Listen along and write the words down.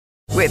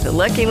With the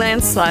Lucky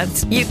Land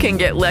Slots, you can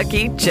get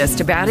lucky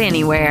just about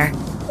anywhere.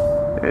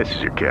 This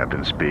is your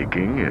captain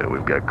speaking.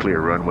 We've got clear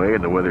runway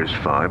and the weather's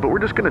fine, but we're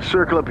just going to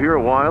circle up here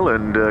a while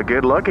and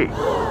get lucky.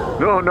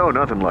 No,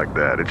 nothing like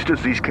that. It's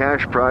just these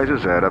cash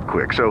prizes add up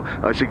quick. So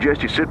I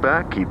suggest you sit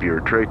back, keep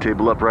your tray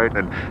table upright,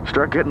 and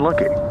start getting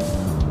lucky.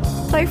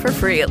 Play for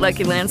free at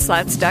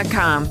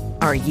LuckyLandSlots.com.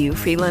 Are you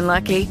feeling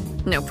lucky?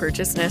 No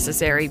purchase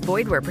necessary.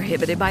 Void where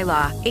prohibited by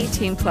law.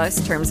 18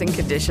 plus terms and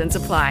conditions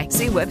apply.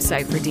 See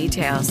website for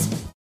details.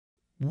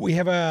 We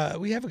have a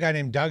guy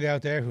named Doug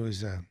out there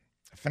who's a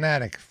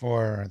fanatic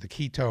for the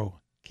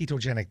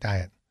ketogenic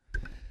diet.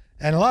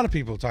 And a lot of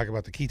people talk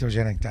about the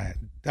ketogenic diet.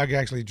 Doug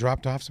actually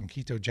dropped off some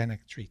ketogenic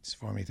treats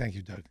for me. Thank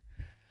you, Doug.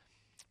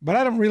 But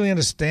I don't really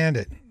understand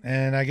it,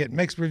 and I get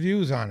mixed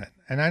reviews on it.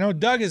 And I know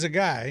Doug is a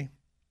guy,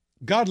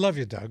 God love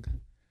you, Doug.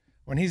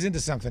 When he's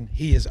into something,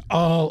 he is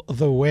all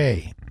the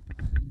way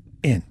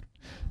in.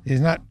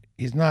 He's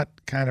not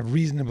kind of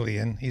reasonably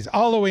in. He's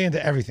all the way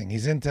into everything.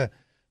 He's into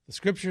the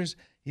scriptures.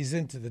 He's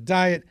into the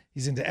diet.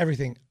 He's into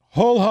everything.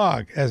 Whole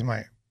hog, as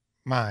my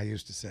ma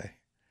used to say.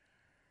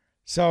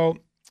 So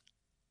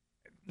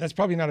that's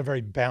probably not a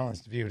very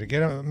balanced view. To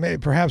get a maybe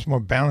perhaps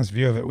more balanced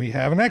view of it, we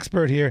have an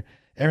expert here.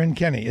 Erin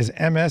Kenny is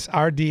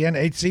MSRDN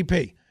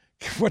HCP.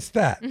 What's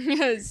that?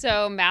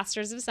 So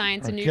Masters of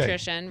Science in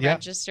Nutrition, Yep.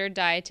 registered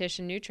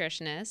dietitian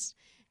nutritionist,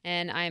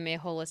 and I'm a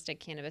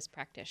holistic cannabis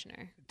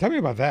practitioner. Tell me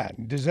about that.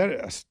 Is that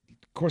a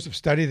course of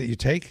study that you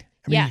take?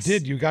 I mean,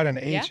 Yes. you got an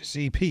Yeah.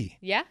 HCP.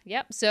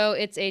 Yep. So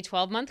it's a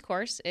 12-month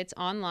course. It's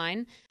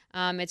online.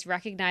 It's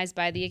recognized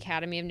by the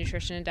Academy of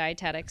Nutrition and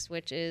Dietetics,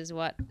 which is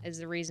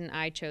the reason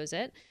I chose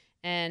it.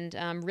 And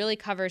really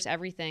covers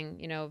everything,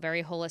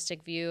 very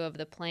holistic view of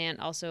the plant.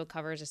 Also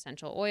covers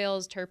essential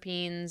oils,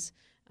 terpenes,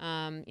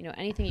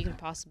 anything you can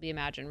possibly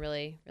imagine.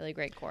 Really, really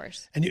great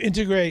course. And you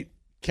integrate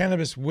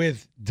cannabis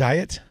with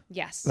diet?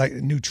 Yes. Like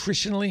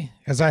nutritionally?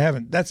 Because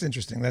that's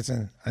interesting. That's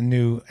a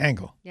new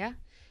angle. Yeah.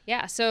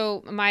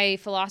 So my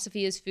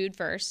philosophy is food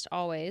first,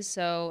 always.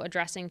 So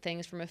addressing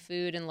things from a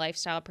food and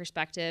lifestyle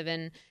perspective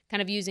and kind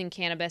of using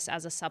cannabis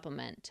as a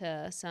supplement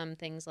to some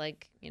things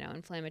like,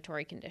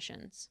 inflammatory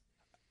conditions.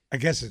 I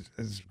guess it's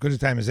as good a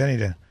time as any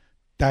to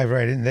dive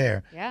right in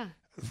there. Yeah.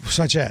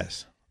 Such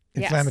as?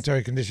 Yes.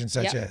 Inflammatory conditions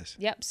such as?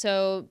 Yep.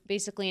 So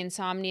basically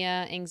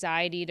insomnia,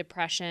 anxiety,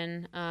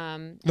 depression.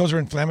 Those are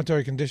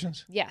inflammatory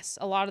conditions? Yes,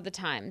 a lot of the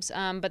times.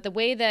 But the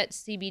way that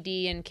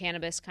CBD and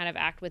cannabis kind of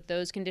act with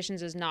those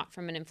conditions is not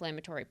from an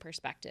inflammatory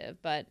perspective,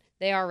 but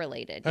they are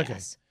related, Okay.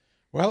 yes.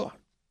 Well,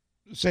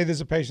 say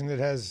there's a patient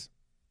that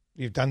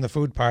you've done the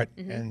food part,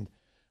 Mm-hmm. and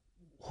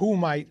who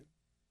might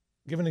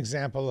give an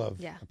example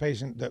of Yeah. a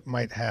patient that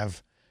might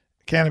have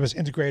cannabis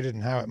integrated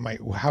and how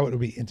it would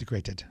be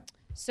integrated.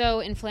 So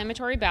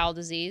inflammatory bowel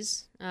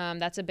disease,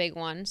 that's a big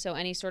one. So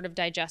any sort of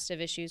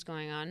digestive issues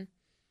going on.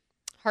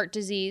 Heart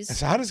disease.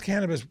 So how does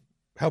cannabis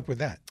help with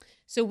that?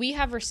 So we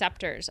have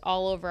receptors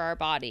all over our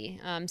body,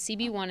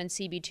 CB1 and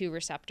CB2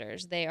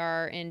 receptors. They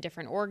are in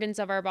different organs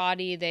of our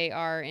body. They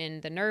are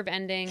in the nerve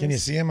endings. Can you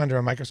see them under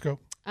a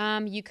microscope?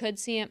 You could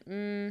see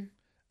them.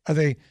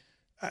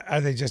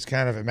 Are they just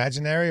kind of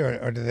imaginary,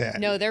 or do they?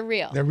 No, they're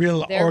real. They're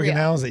real They're real.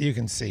 organelles that you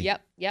can see.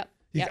 Yep.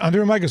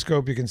 Under a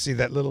microscope, you can see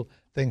that little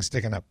thing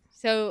sticking up.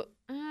 So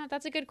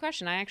that's a good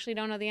question. I actually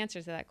don't know the answer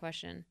to that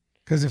question.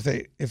 Because if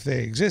they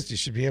exist, you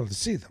should be able to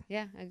see them.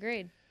 Yeah,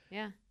 agreed.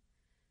 Yeah.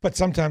 But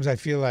sometimes I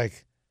feel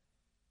like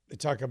they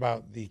talk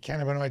about the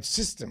cannabinoid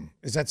system.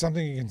 Is that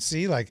something you can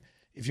see? Like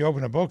if you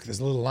open a book, there's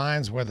little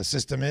lines where the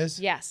system is?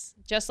 Yes,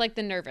 just like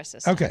the nervous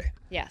system. Okay.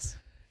 Yes.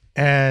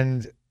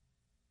 And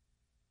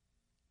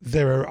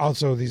there are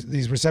also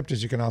these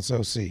receptors you can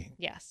also see.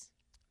 Yes.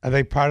 Are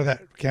they part of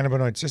that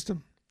cannabinoid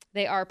system?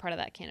 They are part of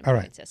that cannabinoid All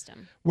right.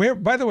 system. Where,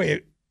 by the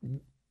way,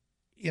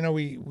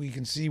 we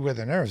can see where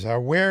the nerves are.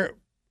 Where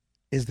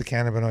is the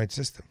cannabinoid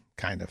system,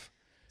 kind of?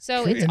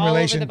 So it's in all over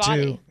relation the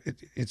body. to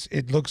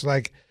it looks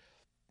like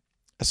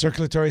a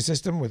circulatory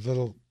system with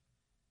little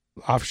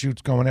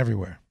offshoots going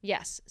everywhere.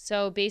 Yes.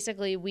 So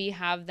basically we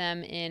have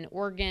them in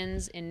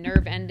organs, in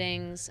nerve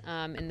endings,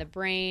 in the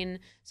brain.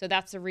 So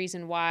that's the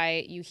reason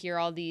why you hear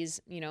all these,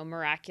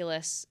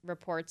 miraculous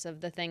reports of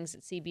the things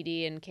that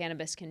CBD and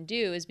cannabis can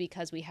do is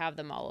because we have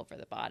them all over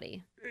the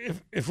body.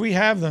 If we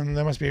have them,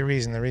 there must be a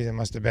reason. The reason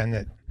must have been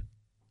that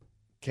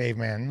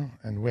cavemen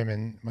and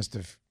women must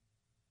have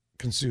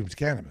consumed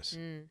cannabis.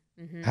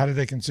 Mm-hmm. How did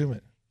they consume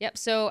it? Yep.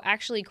 So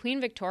actually,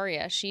 Queen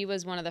Victoria, she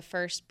was one of the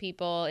first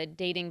people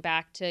dating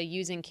back to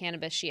using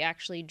cannabis. She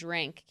actually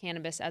drank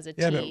cannabis as a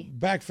Yeah, tea. but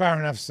back far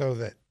enough so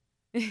that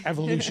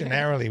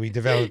evolutionarily we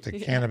developed a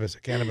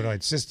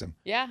cannabinoid system.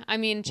 Yeah. I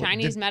mean,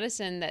 Chinese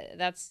medicine,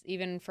 that's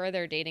even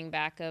further dating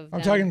back of.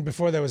 I'm them. talking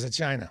before there was a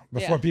China,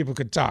 before people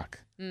could talk,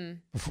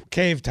 before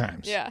cave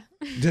times. Yeah.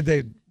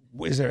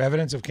 Is there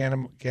evidence of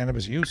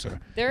cannabis use? Or?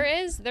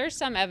 There's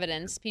some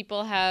evidence.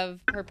 People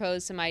have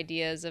proposed some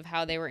ideas of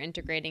how they were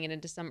integrating it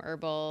into some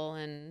herbal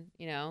and,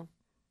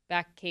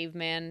 back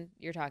caveman.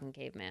 You're talking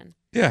caveman.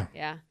 Yeah.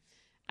 Yeah.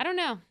 I don't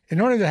know.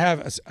 In order to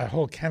have a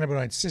whole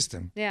cannabinoid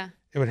system, Yeah.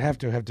 it would have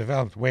to have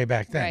developed way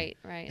back then. Right,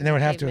 right. And there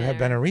would have to Caveman have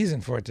been era. a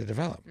reason for it to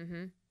develop.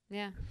 Mm-hmm.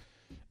 Yeah.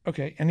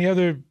 Okay. Any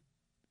other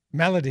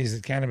maladies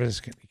that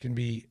cannabis can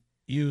be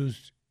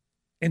used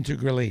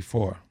integrally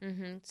for?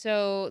 Mm-hmm.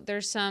 So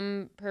there's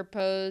some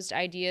proposed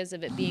ideas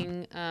of it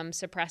being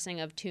suppressing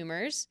of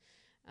tumors.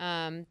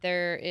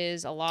 There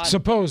is a lot.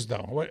 Suppose,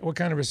 though, what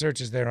kind of research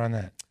is there on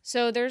that?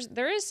 So there is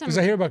some. Because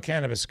I hear about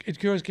cannabis, it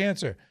cures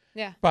cancer.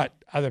 Yeah. But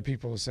other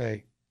people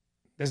say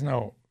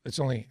it's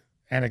only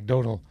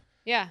anecdotal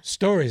Yeah.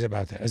 stories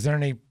about that. Is there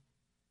any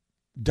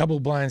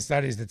double-blind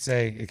studies that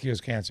say it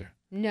cures cancer?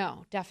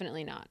 No,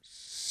 definitely not.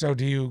 So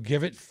do you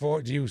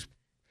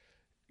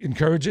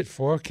encourage it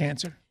for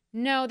cancer?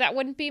 No, that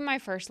wouldn't be my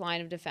first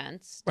line of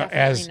defense. Well,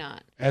 Definitely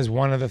not. As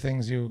one of the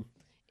things you...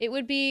 It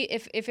would be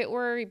if it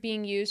were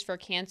being used for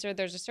cancer,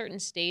 there's a certain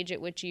stage at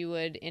which you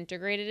would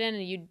integrate it in,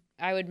 and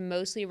I would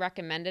mostly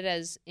recommend it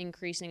as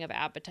increasing of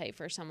appetite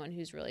for someone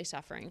who's really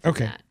suffering from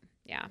Okay. that.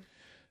 Yeah.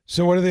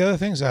 So what are the other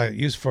things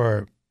used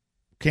for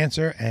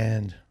cancer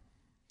and...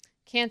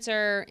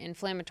 Cancer,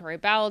 inflammatory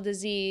bowel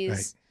disease,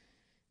 Right.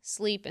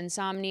 sleep,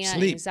 insomnia,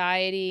 Sleep.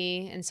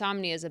 anxiety.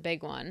 Insomnia is a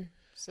big one.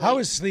 How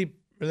is sleep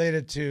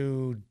related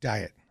to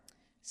diet?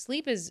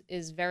 Sleep is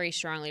very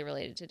strongly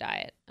related to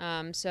diet.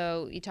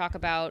 So you talk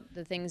about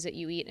the things that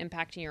you eat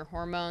impacting your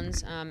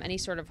hormones. Any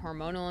sort of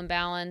hormonal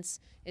imbalance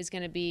is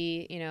going to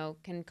be,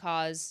 can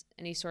cause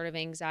any sort of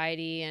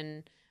anxiety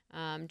and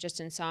just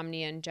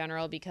insomnia in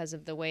general because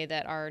of the way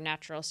that our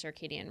natural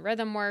circadian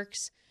rhythm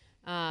works.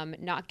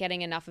 Not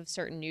getting enough of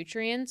certain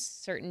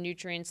nutrients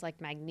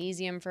like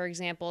magnesium, for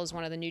example, is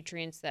one of the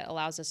nutrients that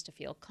allows us to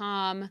feel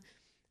calm.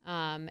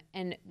 And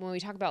when we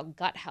talk about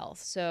gut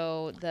health,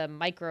 so the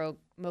microbiome,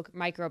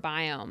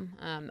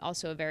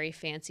 also a very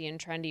fancy and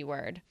trendy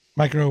word.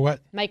 Micro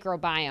what?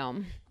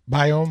 Microbiome.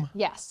 Biome?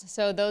 Yes.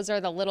 So those are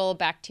the little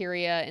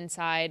bacteria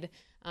inside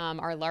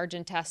our large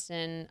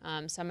intestine,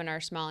 some in our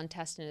small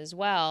intestine as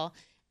well.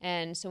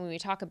 And so when we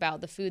talk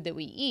about the food that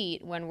we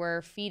eat, when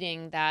we're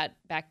feeding that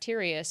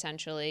bacteria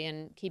essentially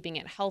and keeping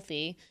it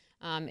healthy,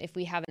 if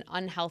we have an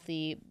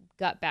unhealthy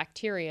gut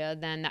bacteria,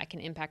 then that can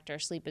impact our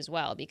sleep as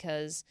well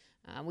because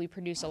we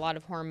produce a lot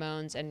of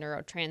hormones and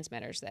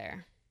neurotransmitters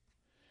there.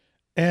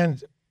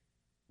 And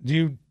do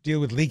you deal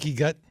with leaky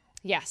gut?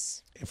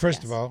 Yes. First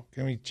Yes. of all,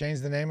 can we change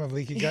the name of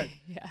leaky gut?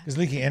 Yeah. Because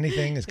leaky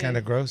anything is kind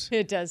of gross.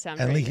 It does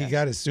sound And very leaky gross.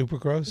 gut is super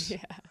gross.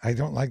 Yeah. I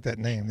don't like that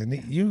name.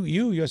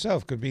 You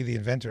yourself could be the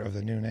inventor of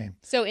the new name.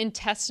 So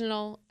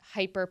intestinal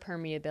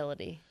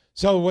hyperpermeability.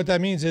 So what that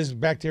means is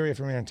bacteria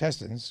from your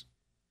intestines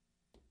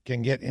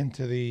can get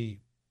into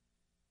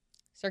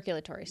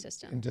Circulatory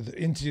system.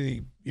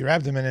 your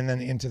abdomen and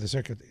then into the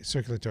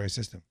circulatory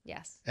system,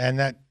 Yes. and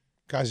that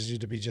causes you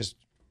to be just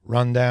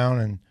run down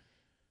and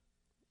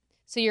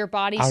So your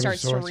body Out of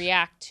starts to sorts.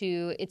 react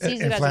to, it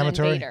sees it as an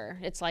Inflammatory? invader.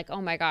 It's like,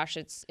 oh my gosh,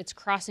 it's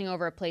crossing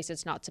over a place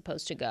it's not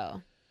supposed to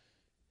go.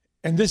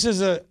 And this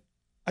is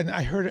and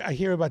I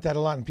hear about that a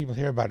lot, and people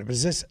hear about it. But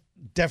is this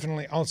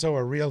definitely also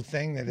a real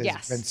thing that has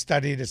Yes. been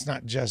studied? It's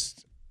not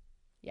just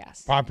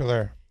Yes.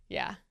 popular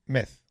Yeah.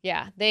 myth.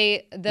 Yeah.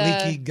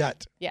 Leaky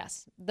gut.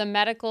 Yes. The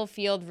medical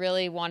field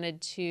really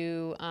wanted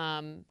to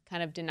kind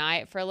of deny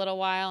it for a little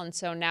while. And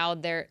so now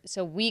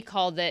so we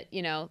called it,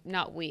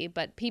 not we,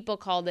 but people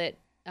called it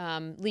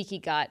leaky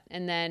gut.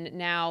 And then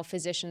now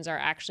physicians are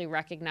actually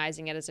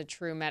recognizing it as a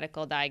true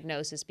medical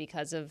diagnosis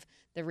because of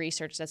the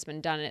research that's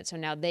been done in it. So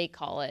now they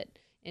call it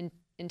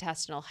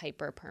intestinal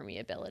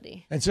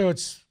hyperpermeability. And so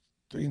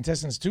the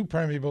intestine's too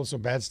permeable, so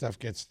bad stuff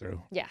gets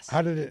through. Yes.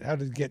 How did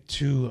it get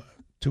too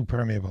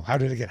permeable? How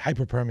did it get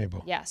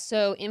hyperpermeable? Yes.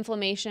 So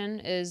inflammation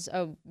is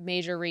a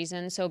major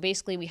reason. So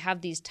basically we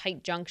have these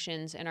tight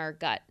junctions in our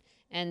gut.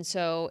 And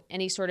so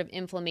any sort of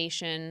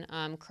inflammation,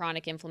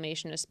 chronic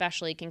inflammation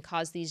especially, can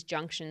cause these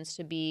junctions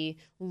to be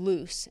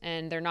loose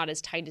and they're not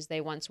as tight as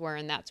they once were.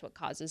 And that's what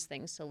causes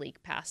things to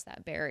leak past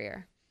that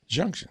barrier.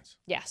 Junctions.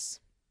 Yes.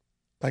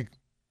 Like,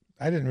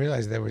 I didn't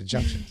realize there were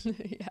junctions.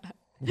 Yeah.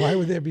 Why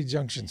would there be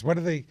junctions? What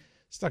are they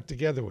stuck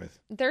together with?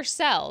 They're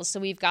cells. So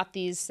we've got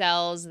these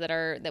cells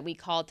that we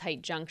call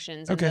tight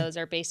junctions. And Okay. those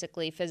are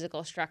basically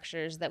physical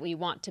structures that we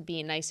want to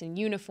be nice and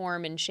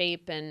uniform in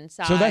shape and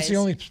size. So that's the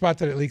only spot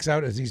that it leaks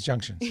out is these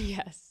junctions.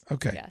 Yes.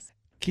 Okay. Yes.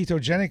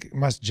 Ketogenic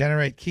must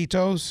generate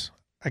ketos,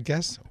 I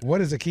guess. What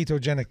is a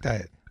ketogenic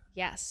diet?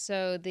 Yes.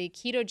 So the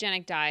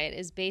ketogenic diet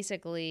is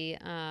basically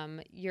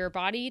your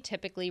body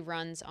typically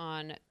runs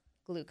on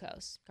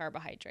glucose,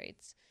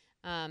 carbohydrates.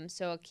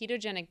 So a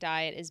ketogenic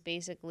diet is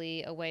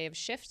basically a way of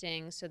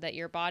shifting so that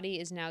your body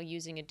is now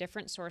using a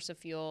different source of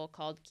fuel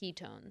called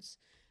ketones.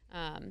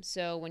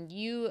 So when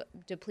you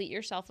deplete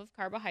yourself of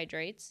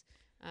carbohydrates,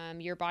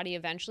 your body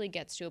eventually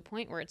gets to a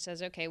point where it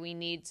says, okay, we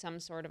need some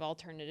sort of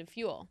alternative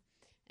fuel.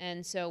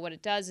 And so what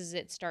it does is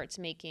it starts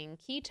making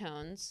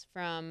ketones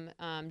from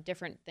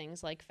different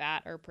things like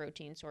fat or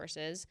protein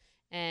sources.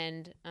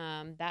 And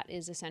that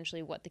is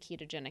essentially what the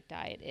ketogenic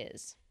diet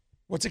is.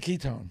 What's a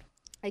ketone?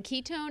 A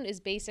ketone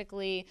is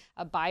basically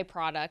a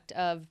byproduct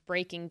of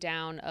breaking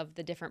down of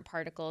the different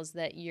particles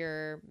that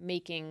you're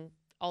making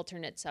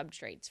alternate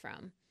substrates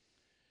from.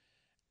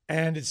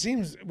 And it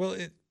seems, well,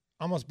 it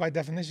almost by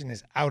definition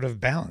is out of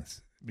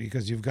balance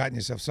because you've gotten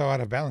yourself so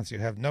out of balance. You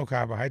have no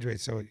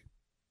carbohydrates, so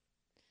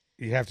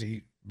you have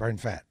to burn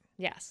fat.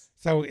 Yes.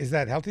 So is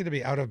that healthy to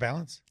be out of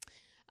balance?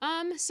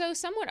 So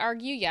some would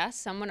argue yes,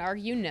 some would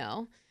argue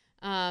no.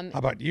 How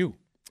about you?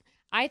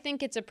 I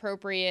think it's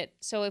appropriate.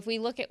 So if we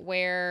look at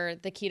where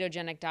the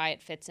ketogenic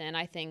diet fits in,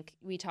 I think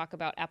we talk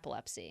about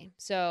epilepsy.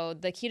 So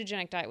the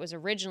ketogenic diet was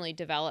originally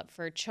developed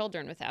for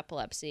children with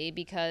epilepsy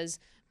because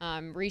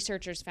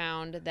researchers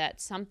found that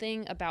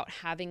something about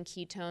having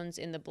ketones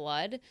in the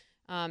blood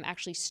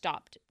actually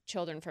stopped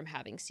children from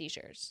having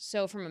seizures.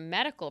 So from a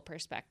medical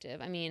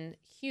perspective, I mean,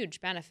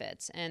 huge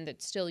benefits, and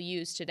it's still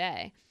used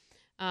today.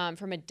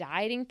 From a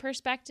dieting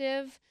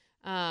perspective,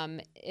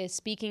 is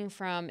speaking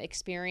from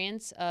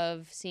experience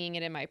of seeing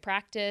it in my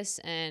practice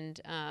and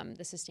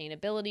the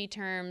sustainability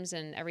terms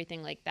and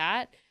everything like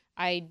that.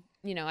 I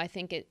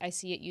think I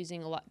see it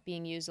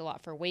being used a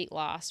lot for weight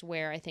loss,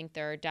 where I think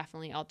there are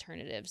definitely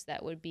alternatives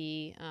that would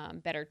be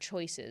better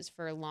choices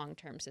for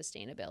long-term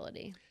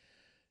sustainability.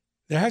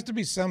 There has to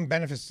be some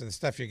benefits to the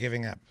stuff you're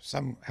giving up,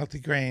 some healthy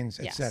grains,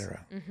 Yes.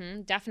 etc.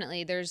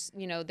 Definitely. There's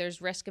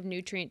risk of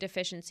nutrient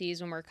deficiencies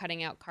when we're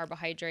cutting out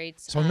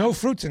carbohydrates. So no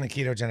fruits in the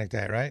ketogenic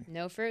diet, right?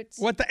 No fruits.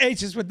 What the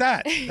H is with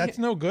that? That's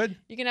no good.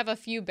 You can have a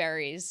few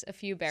berries.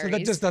 So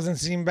that just doesn't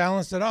seem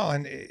balanced at all.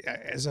 And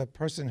as a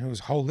person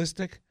who's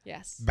holistic,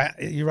 Yes.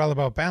 You're all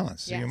about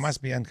balance. So you Yes.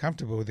 must be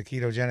uncomfortable with the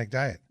ketogenic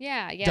diet.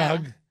 Yeah.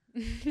 Doug.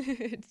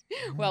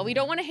 Well, we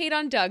don't want to hate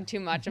on Doug too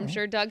much. I'm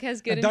sure Doug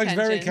has good Doug's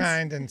intentions. very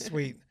kind and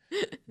sweet,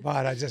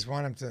 but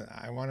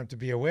I want him to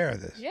be aware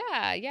of this.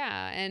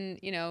 Yeah. And,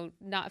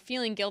 not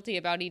feeling guilty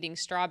about eating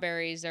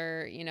strawberries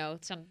or,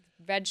 some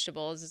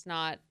vegetables is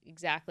not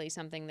exactly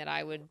something that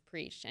I would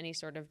preach, any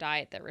sort of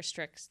diet that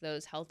restricts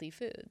those healthy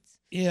foods.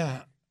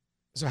 Yeah.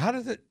 So how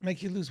does it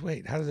make you lose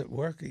weight? How does it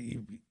work?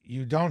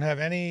 You don't have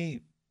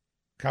any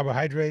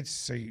carbohydrates,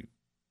 so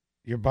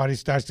your body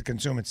starts to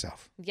consume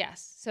itself.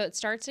 Yes. So it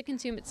starts to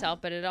consume itself,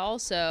 but it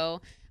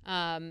also,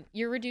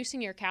 you're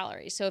reducing your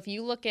calories. So if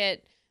you look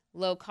at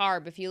low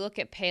carb, if you look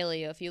at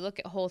paleo, if you look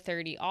at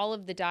Whole30, all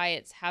of the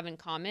diets have in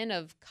common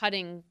of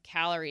cutting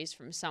calories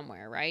from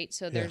somewhere, right?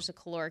 So there's a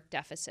caloric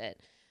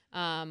deficit.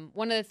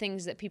 One of the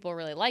things that people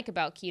really like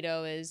about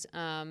keto is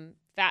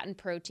fat and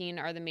protein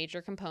are the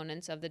major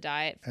components of the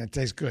diet. And it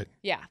tastes good.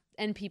 Yeah.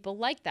 And people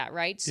like that,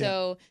 right?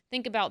 So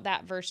think about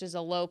that versus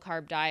a low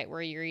carb diet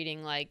where you're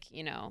eating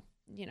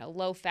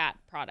low fat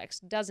products.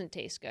 Doesn't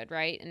taste good,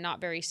 right? And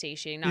not very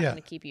satiating, not going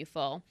to keep you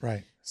full.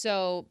 Right.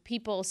 So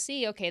people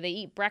see, okay, they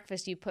eat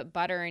breakfast, you put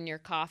butter in your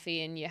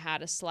coffee and you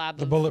had a slab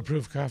The of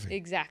bulletproof coffee.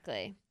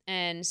 Exactly.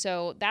 And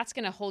so that's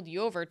going to hold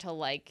you over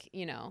till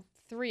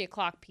 3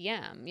 o'clock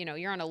p.m.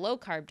 You're on a low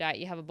carb diet,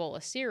 you have a bowl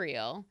of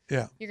cereal.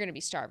 Yeah. You're going to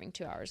be starving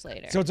 2 hours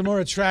later. So it's a more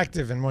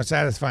attractive and more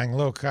satisfying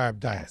low carb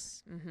diet.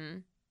 Yes. Mm-hmm.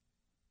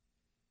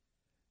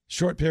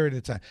 Short period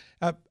of time.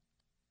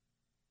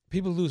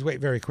 People lose weight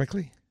very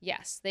quickly.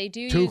 Yes, they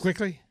do. Too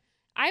quickly?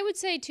 I would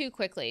say too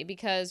quickly,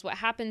 because what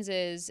happens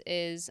is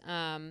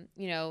I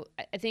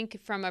think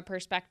from a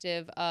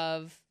perspective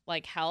of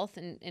like health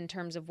and in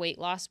terms of weight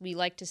loss, we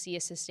like to see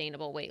a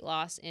sustainable weight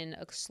loss in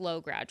a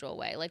slow, gradual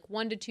way, like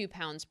 1 to 2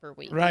 pounds per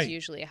week Right. is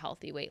usually a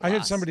healthy weight loss. I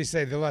heard somebody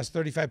say they lost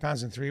 35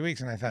 pounds in 3 weeks,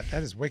 and I thought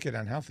that is wicked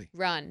unhealthy.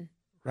 Run.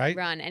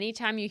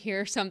 Anytime you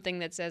hear something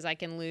that says I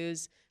can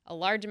lose a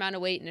large amount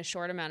of weight in a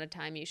short amount of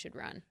time, you should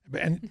run.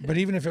 But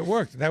even if it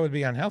worked, that would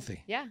be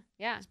unhealthy. Yeah.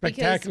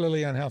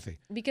 Spectacularly unhealthy.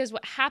 Because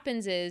what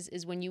happens is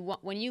when you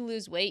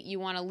lose weight, you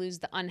want to lose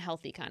the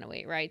unhealthy kind of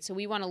weight, right? So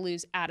we want to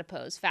lose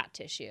adipose, fat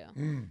tissue.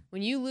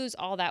 When you lose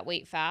all that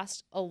weight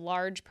fast, a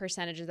large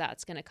percentage of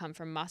that's going to come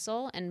from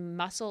muscle, and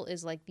muscle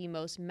is like the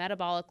most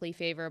metabolically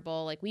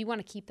favorable. Like we want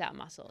to keep that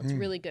muscle. It's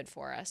really good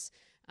for us.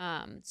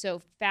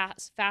 So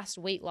fast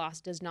weight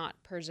loss does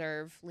not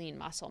preserve lean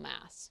muscle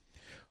mass.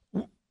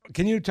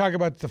 Can you talk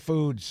about the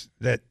foods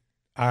that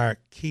are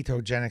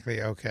ketogenically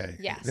okay?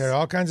 Yes. There are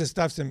all kinds of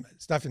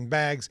stuff in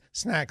bags,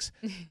 snacks,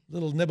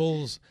 little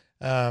nibbles,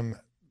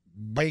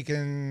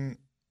 bacon.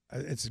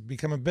 It's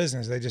become a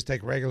business. They just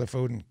take regular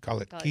food and call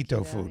it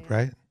keto food, yeah.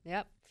 right?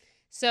 Yep.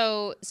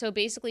 So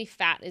basically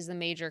fat is the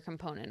major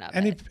component of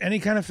it. Any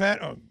kind of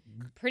fat? Oh,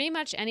 Pretty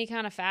much any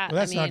kind of fat. well,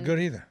 that's not good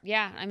either.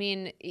 Yeah. I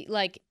mean,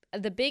 like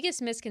the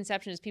biggest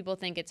misconception is people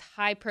think it's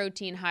high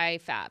protein, high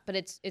fat, but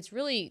it's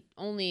really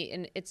only,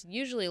 and it's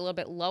usually a little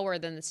bit lower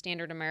than the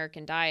standard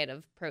American diet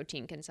of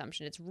protein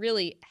consumption. It's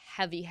really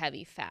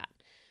heavy fat.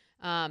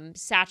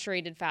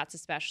 Saturated fats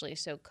especially,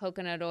 so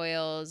coconut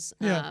oils.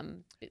 Yeah.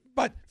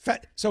 But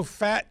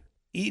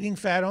eating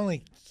fat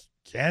only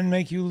can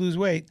make you lose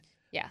weight.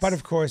 Yes. But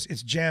of course,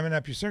 it's jamming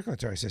up your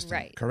circulatory system,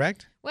 Right.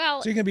 correct?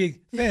 Well, So you can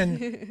be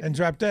thin and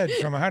drop dead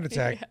from a heart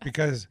attack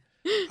because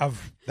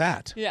of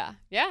that. yeah.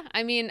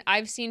 I mean,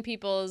 I've seen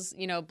people's,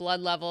 blood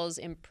levels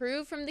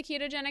improve from the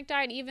ketogenic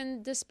diet,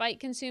 even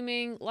despite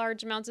consuming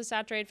large amounts of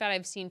saturated fat.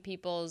 I've seen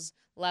people's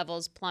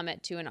levels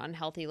plummet to an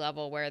unhealthy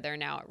level where they're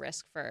now at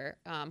risk for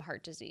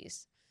heart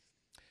disease.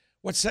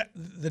 What's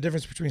the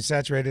difference between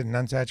saturated and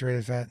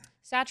unsaturated fat?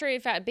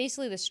 Saturated fat,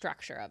 basically the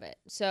structure of it.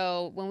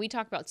 So when we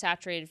talk about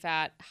saturated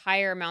fat,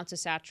 higher amounts of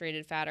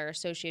saturated fat are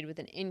associated with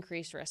an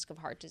increased risk of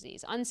heart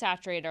disease.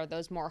 Unsaturated are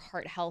those more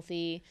heart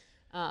healthy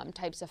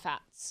types of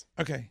fats.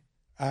 Okay.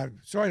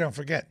 So I don't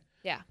forget.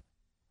 Yeah.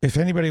 If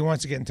anybody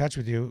wants to get in touch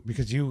with you,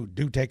 because you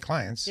do take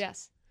clients,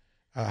 Yes.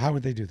 How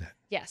would they do that?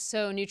 Yes.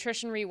 So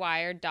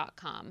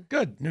nutritionrewired.com.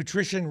 Good.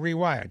 Nutrition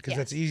Rewired, because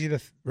that's easy to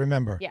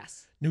remember.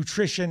 Yes.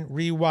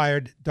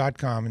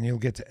 Nutritionrewired.com, and you'll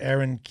get to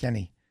Erin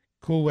Kenny.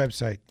 Cool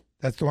website.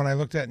 That's the one I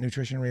looked at,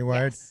 Nutrition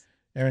Rewired. Yes.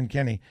 Erin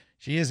Kenny.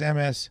 She is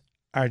MS,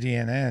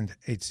 RDN, and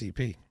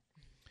HCP.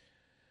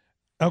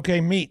 Okay,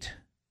 meat.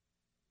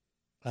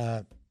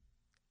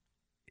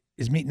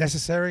 Is meat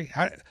necessary?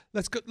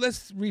 Let's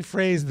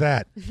rephrase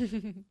that.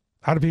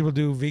 How do people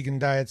do vegan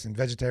diets and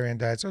vegetarian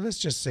diets? Or let's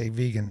just say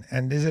vegan.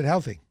 And is it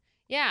healthy?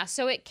 Yeah,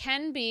 so it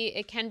can be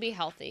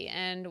healthy.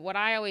 And what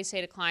I always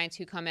say to clients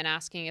who come in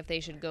asking if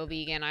they should go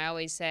vegan, I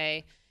always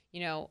say,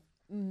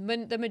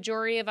 the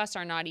majority of us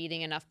are not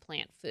eating enough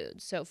plant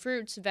foods. So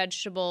fruits,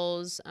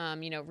 vegetables,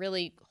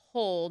 really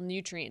whole,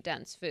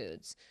 nutrient-dense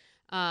foods.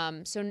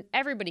 So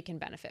everybody can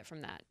benefit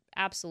from that.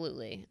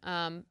 Absolutely.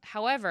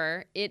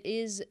 However, it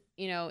is,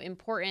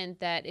 important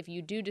that if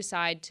you do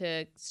decide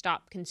to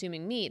stop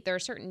consuming meat, there are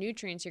certain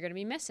nutrients you're going to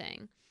be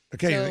missing.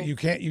 Okay, So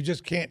you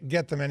just can't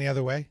get them any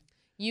other way?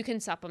 you can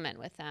supplement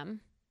with them.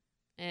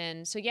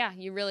 And so, yeah,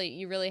 you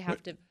really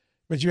have to.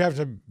 But you have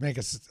to make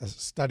a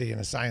study and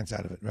a science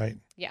out of it, right?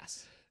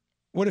 Yes.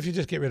 What if you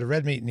just get rid of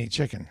red meat and eat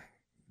chicken?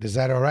 Is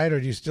that all right, or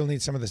do you still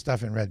need some of the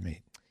stuff in red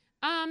meat?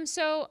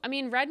 So I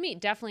mean, red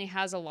meat definitely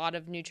has a lot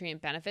of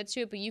nutrient benefits to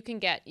it, but you can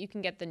get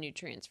the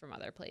nutrients from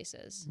other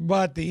places.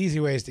 But the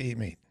easy way is to eat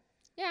meat.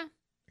 Yeah.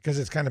 Because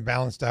it's kind of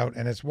balanced out,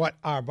 and it's what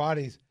our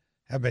bodies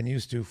have been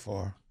used to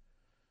for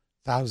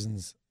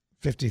thousands,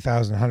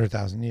 50,000,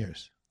 100,000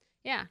 years.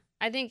 Yeah.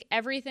 I think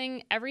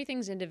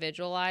everything's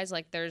individualized.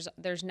 Like there's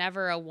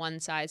never a one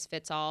size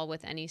fits all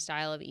with any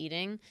style of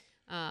eating.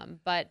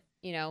 But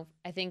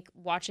I think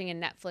watching a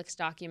Netflix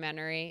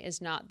documentary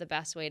is not the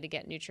best way to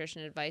get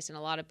nutrition advice, and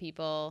a lot of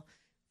people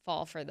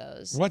fall for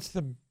those. What's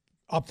the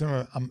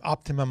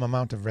optimum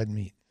amount of red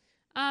meat?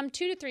 2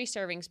 to 3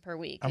 servings per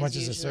week. How much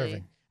is a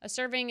serving? A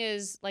serving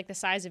is like the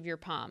size of your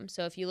palm.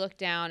 So if you look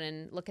down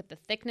and look at the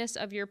thickness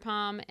of your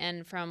palm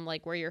and from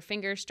like where your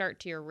fingers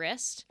start to your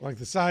wrist. Like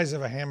the size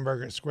of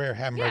a square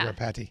hamburger Yeah.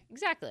 patty.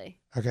 Exactly.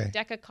 Okay.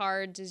 Deck of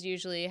cards is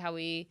usually how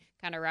we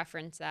kind of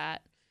reference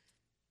that.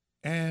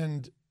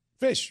 And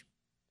fish.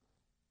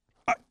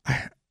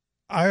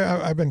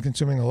 I've been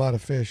consuming a lot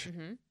of fish,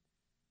 Mm-hmm.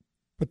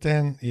 but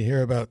then you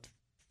hear about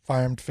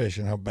farmed fish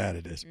and how bad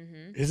it is.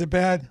 Mm-hmm. Is it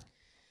bad?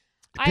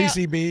 I-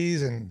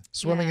 PCBs and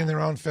swimming in Yeah. their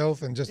own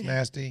filth and just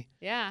nasty.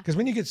 Yeah. Because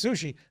when you get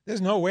sushi, there's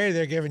no way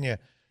they're giving you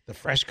the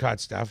fresh caught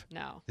stuff.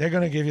 No. They're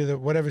going to give you the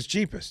whatever's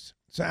cheapest.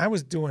 So I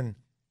was doing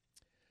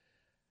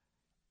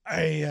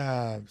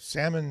a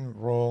salmon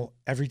roll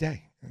every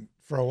day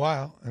for a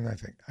while, and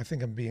I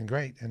think I'm being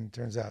great. And it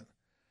turns out,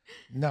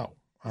 no,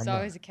 I'm It's not.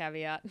 always a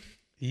caveat.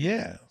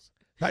 Yes.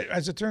 But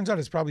as it turns out,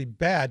 it's probably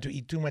bad to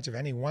eat too much of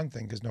any one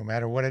thing, because no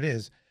matter what it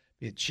is,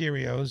 be it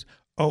Cheerios,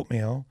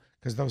 oatmeal,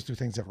 because those two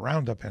things have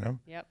Roundup in them.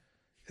 Yep.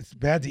 It's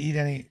bad to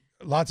eat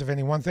lots of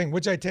any one thing,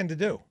 which I tend to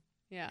do.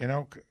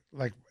 Yeah.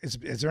 Like,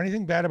 is there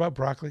anything bad about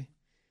broccoli?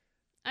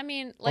 I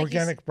mean, like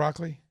Organic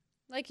broccoli?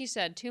 like you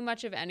said, too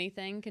much of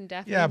anything can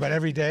definitely. Yeah, but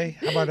every day?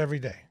 How about every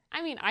day?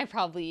 I mean, I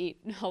probably eat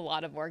a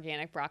lot of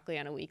organic broccoli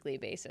on a weekly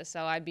basis,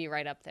 so I'd be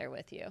right up there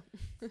with you.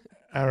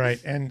 All right.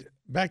 And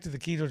back to the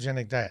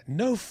ketogenic diet.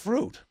 No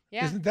fruit.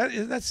 Yeah.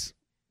 That's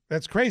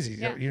crazy.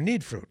 Yeah. You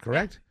need fruit,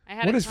 correct? I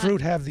had What a does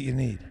fruit have that you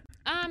need?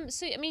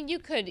 So I mean, you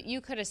could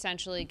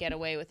essentially get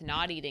away with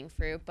not eating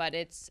fruit, but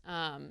it's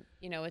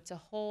it's a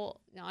whole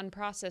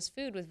unprocessed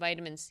food with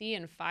vitamin C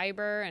and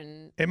fiber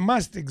and It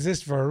must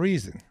exist for a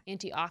reason.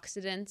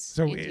 antioxidants.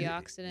 So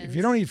if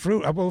you don't eat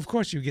fruit, well, of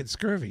course you get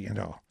scurvy and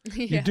all.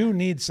 You Yeah. do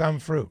need some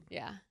fruit.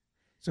 Yeah.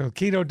 So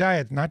keto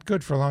diet, not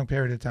good for a long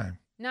period of time.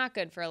 Not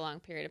good for a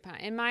long period of time.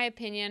 In my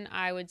opinion,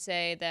 I would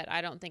say that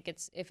I don't think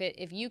it's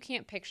if you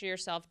can't picture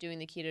yourself doing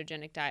the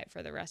ketogenic diet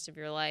for the rest of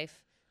your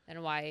life,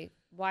 then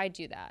why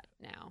do that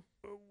now?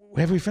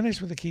 Have we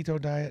finished with the keto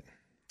diet?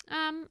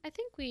 I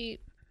think we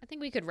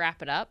could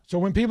wrap it up. So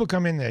when people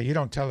come in there, you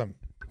don't tell them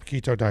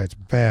keto diet's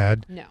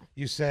bad. No.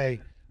 You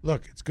say,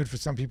 look, it's good for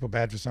some people,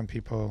 bad for some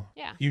people.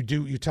 Yeah.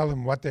 You tell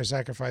them what they're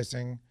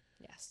sacrificing,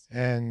 Yes.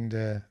 and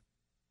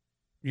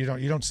you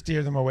don't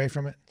steer them away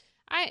from it.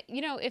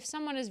 If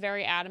someone is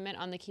very adamant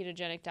on the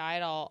ketogenic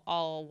diet,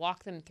 I'll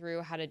walk them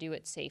through how to do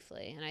it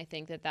safely, and I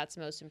think that that's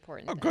the most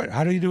important. Oh, thing. good.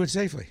 How do you do it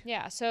safely?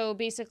 Yeah, so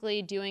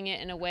basically doing it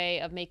in a way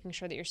of making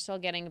sure that you're still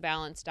getting a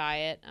balanced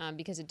diet,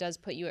 because it does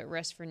put you at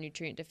risk for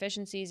nutrient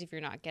deficiencies if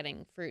you're not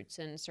getting fruits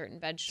and certain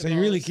So vegetables.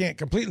 you really can't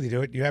completely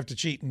do it. You have to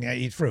cheat and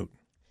eat fruit.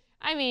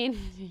 I mean,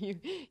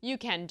 you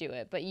can do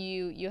it, but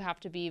you have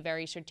to be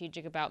very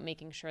strategic about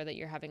making sure that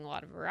you're having a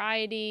lot of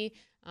variety.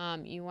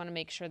 You want to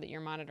make sure that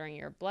you're monitoring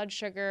your blood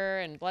sugar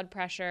and blood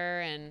pressure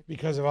and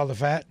Because of all the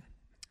fat?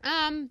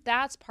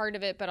 That's part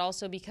of it, but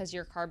also because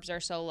your carbs are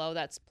so low,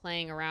 that's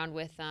playing around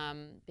with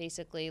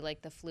basically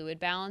like the fluid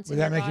balance Would in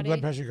that your make body. your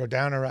blood pressure go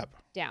down or up?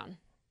 Down.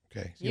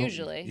 Okay. So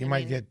Usually. You I might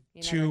mean, get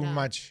you never too know.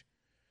 much.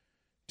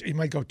 You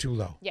might go too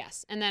low.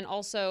 Yes. And then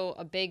also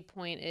a big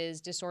point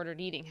is disordered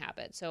eating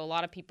habits. So a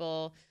lot of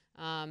people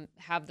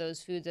have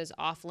those foods as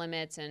off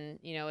limits, and,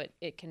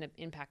 it can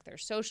impact their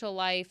social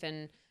life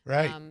and,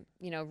 Right.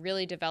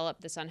 really develop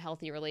this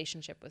unhealthy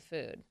relationship with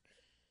food.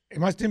 It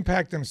must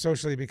impact them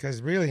socially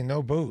because really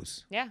no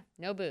booze. Yeah.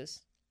 No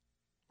booze.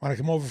 Want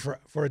to come over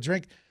for a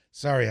drink?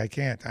 Sorry, I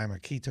can't. I'm a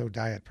keto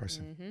diet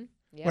person. Mm-hmm.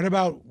 Yeah. What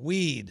about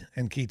weed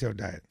and keto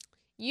diet?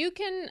 You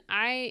can,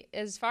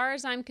 as far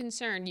as I'm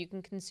concerned, you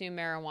can consume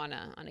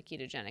marijuana on a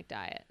ketogenic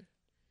diet.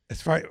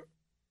 As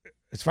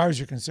far as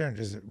you're concerned,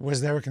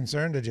 was there a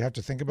concern? Did you have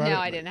to think about it? No,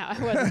 I didn't.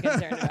 I wasn't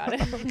concerned about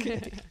it.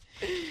 Okay.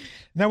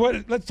 Now,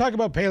 let's talk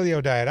about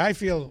paleo diet.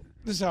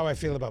 This is how I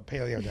feel about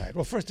paleo diet.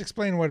 Well, first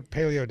explain what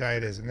paleo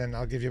diet is, and then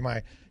I'll give you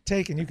my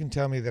take, and you can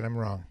tell me that I'm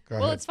wrong. Go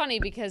Well, ahead. it's funny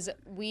because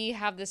we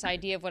have this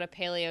idea of what a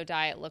paleo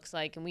diet looks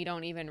like, and we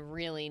don't even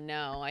really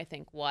know, I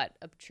think, what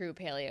a true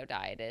paleo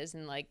diet is.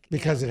 And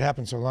Because it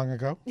happened so long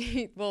ago?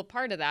 well,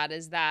 part of that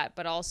is that,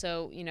 but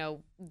also,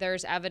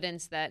 there's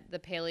evidence that the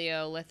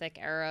Paleolithic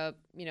era,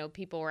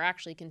 people were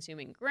actually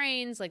consuming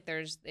grains.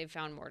 They've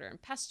found mortar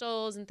and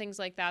pestles and things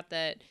like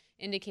that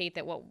indicate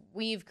that what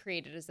we've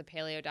created as the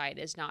paleo diet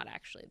is not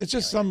actually the It's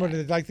just paleo somebody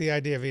diet. that liked the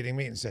idea of eating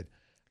meat and said,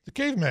 the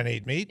cavemen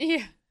eat meat,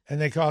 Yeah.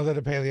 and they called it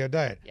a paleo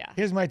diet. Yeah.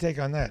 Here's my take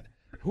on that.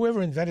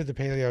 Whoever invented the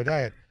paleo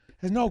diet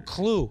has no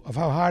clue of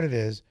how hard it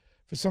is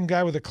for some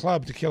guy with a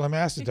club to kill a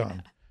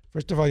mastodon.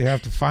 First of all, you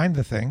have to find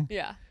the thing,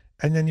 Yeah.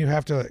 and then you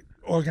have to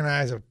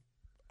organize a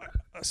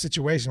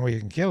situation where you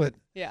can kill it.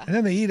 Yeah. And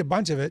then they eat a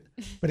bunch of it,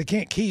 but it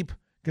can't keep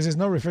because there's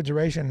no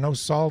refrigeration, no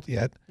salt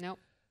yet. Nope.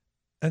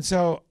 And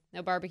so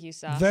No barbecue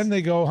sauce. then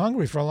they go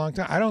hungry for a long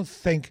time. I don't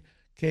think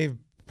cave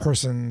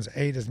persons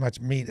ate as much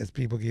meat as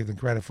people give them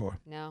credit for.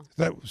 No.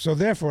 So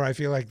therefore, I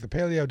feel like the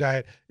paleo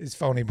diet is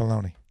phony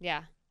baloney.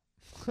 Yeah.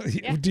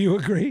 Do you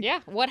agree?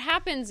 Yeah. What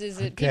happens is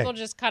that Okay. people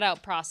just cut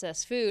out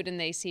processed food and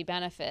they see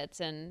benefits,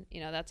 and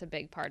that's a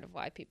big part of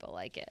why people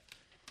like it.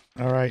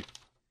 All right.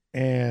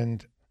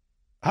 And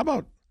how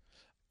about,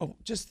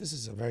 this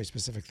is a very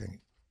specific thing.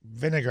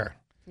 Vinegar.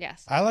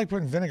 Yes. I like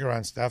putting vinegar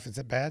on stuff. Is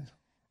it bad?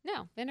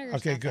 No, vinegar.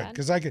 Okay, good.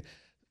 Because I could,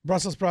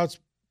 Brussels sprouts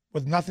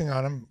with nothing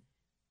on them,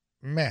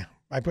 meh.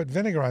 I put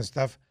vinegar on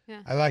stuff.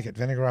 Yeah. I like it.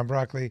 Vinegar on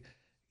broccoli.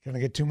 Can I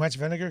get too much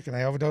vinegar? Can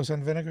I overdose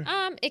on vinegar?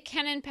 It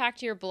can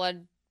impact your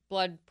blood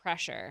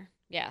pressure.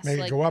 Yes. Make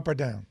it go up or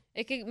down?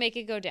 It could make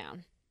it go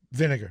down.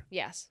 Vinegar.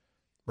 Yes.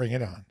 Bring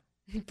it on.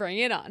 Bring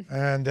it on.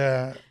 And,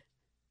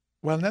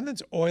 then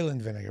there's oil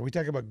and vinegar. We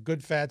talk about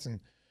good fats and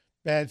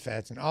bad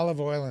fats and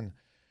olive oil and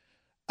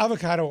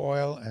avocado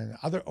oil and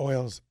other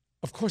oils.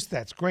 Of course,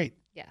 that's great.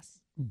 Yes.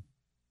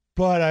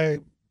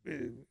 But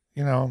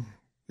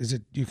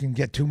you can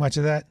get too much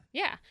of that?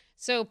 Yeah.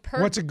 So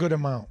What's a good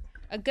amount?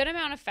 a good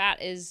amount of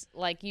fat is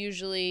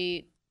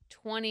usually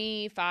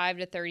 25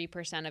 to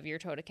 30% of your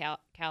total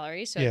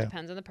calories. So Yeah. it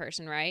depends on the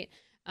person, right?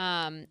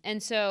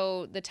 And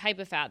so the type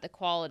of fat, the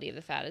quality of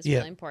the fat is Yeah.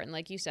 really important.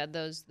 Like you said,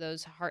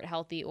 those heart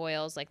healthy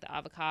oils like the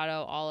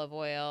avocado, olive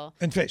oil,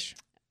 And fish.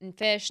 and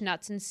fish,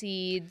 nuts and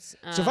seeds.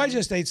 So if I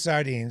just ate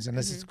sardines, and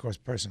this is, of course,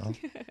 personal,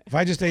 if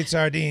I just ate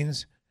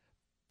sardines,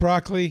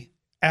 broccoli,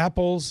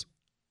 apples,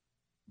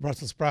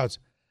 Brussels sprouts,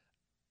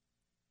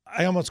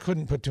 I almost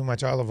couldn't put too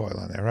much olive oil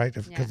on there, right?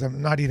 Because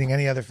I'm not eating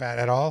any other fat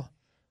at all.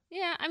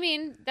 Yeah, I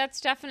mean,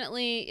 that's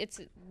definitely, it's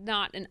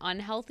not an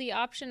unhealthy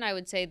option. I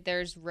would say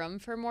there's room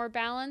for more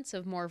balance,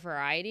 of more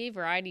variety.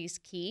 Variety is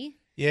key.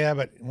 Yeah,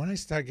 but when I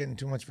start getting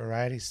too much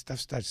variety, stuff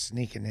starts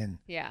sneaking in.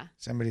 Yeah.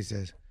 Somebody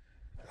says,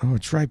 oh,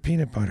 try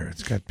peanut butter.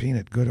 It's got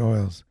good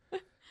oils.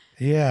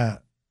 Yeah.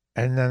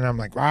 And then I'm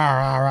like, rah,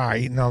 rah, rah,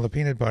 eating all the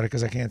peanut butter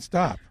because I can't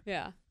stop.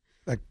 Yeah.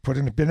 Like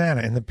putting a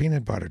banana in the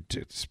peanut butter,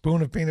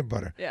 spoon of peanut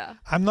butter. Yeah.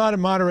 I'm not a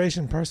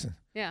moderation person.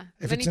 Yeah.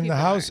 If Many it's in the people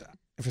house,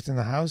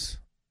 aren't.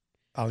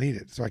 I'll eat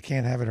it. So I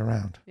can't have it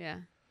around. Yeah.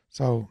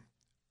 So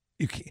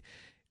you can,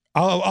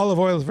 olive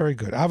oil is very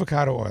good.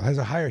 Avocado oil has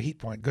a higher heat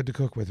point. Good to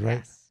cook with, right?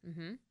 Yes.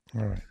 Mm-hmm.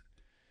 All right.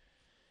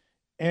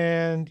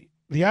 And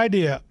the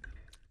idea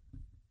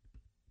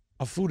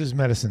of food as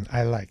medicine,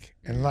 I like.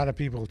 And a lot of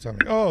people tell me,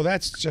 oh,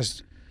 that's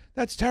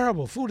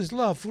terrible. Food is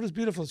love. Food is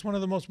beautiful. It's one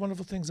of the most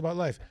wonderful things about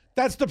life.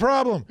 That's the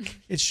problem.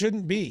 It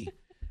shouldn't be.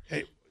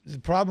 The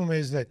problem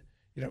is that,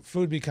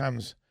 food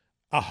becomes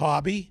a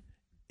hobby.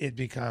 It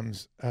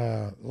becomes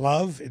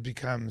love. It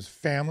becomes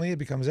family. It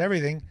becomes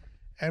everything.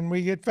 And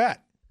we get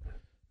fat.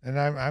 And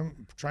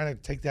I'm trying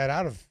to take that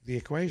out of the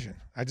equation.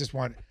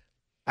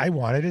 I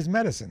want it as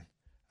medicine.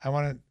 I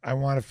want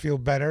to feel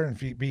better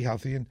and be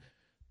healthy. And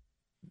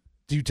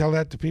do you tell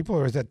that to people,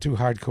 or is that too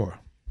hardcore?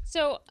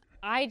 So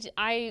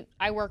I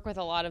work with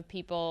a lot of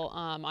people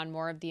on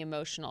more of the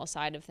emotional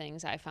side of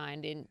things, I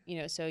find. And,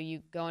 so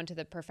you go into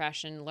the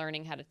profession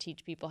learning how to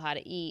teach people how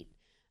to eat.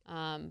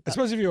 I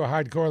suppose if you were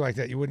hardcore like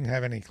that, you wouldn't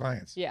have any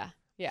clients. Yeah.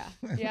 Yeah.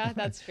 Yeah,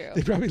 that's true.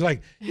 They're probably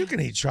like, you can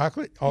eat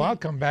chocolate. Oh, I'll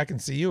come back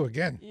and see you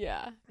again.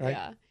 Yeah. Right?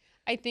 Yeah.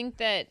 I think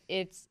that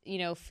it's,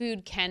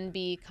 food can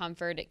be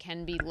comfort, it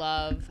can be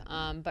love,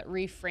 but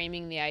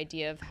reframing the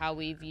idea of how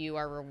we view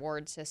our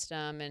reward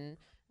system and,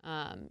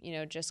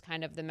 just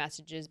kind of the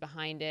messages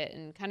behind it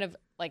and kind of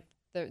like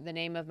the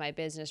name of my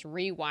business,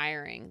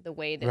 rewiring the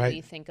way that Right.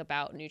 we think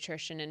about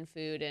nutrition and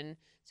food. And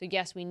so,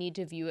 yes, we need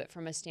to view it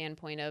from a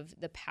standpoint of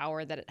the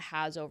power that it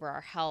has over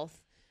our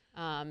health.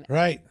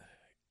 Right.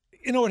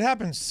 You know what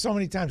happens so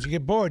many times? You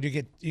get bored, you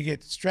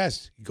get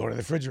stressed. You go to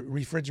the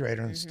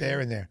refrigerator and stare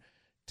in there.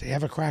 To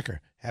have a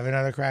cracker, have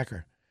another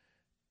cracker.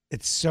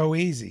 It's so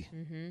easy.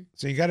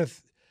 So you got to,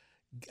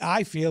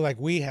 I feel like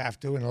we have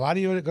to, and a lot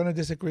of you are going to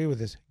disagree with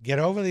this, get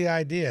over the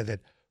idea that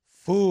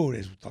food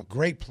is a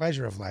great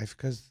pleasure of life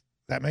because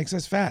that makes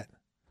us fat.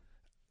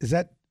 Is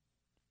that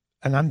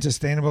an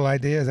unsustainable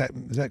idea?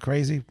 Is that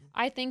crazy?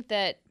 I think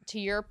that, to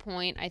your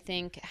point, I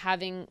think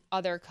having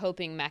other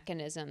coping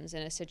mechanisms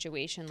in a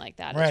situation like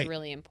that Right. is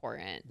really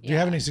important. Do you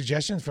have any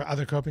suggestions for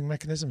other coping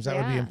mechanisms? That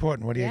would be Yeah.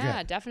 important. What do you Yeah,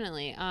 get?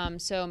 definitely.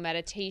 So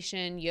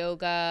meditation,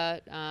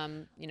 yoga,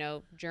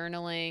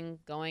 journaling,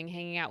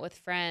 hanging out with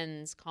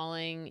friends,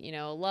 calling,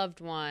 a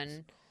loved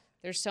one.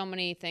 There's so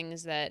many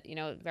things that,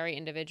 very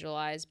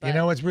individualized. But You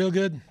know what's real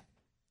good?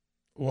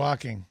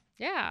 Walking.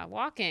 yeah,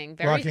 walking,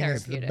 very Walking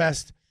is therapeutic. the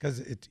best because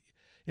it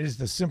is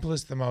the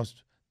simplest, the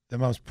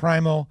most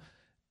primal.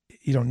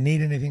 You don't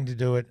need anything to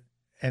do it,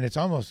 and it's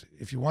almost,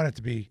 if you want it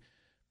to be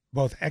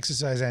both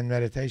exercise and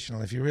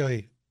meditational, if you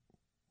really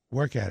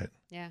work at it.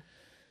 Yeah,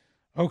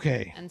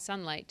 Okay. and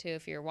sunlight too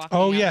if you're walking.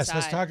 Oh yes,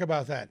 let's outside. talk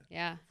about that.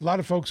 Yeah, A lot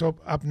of folks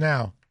up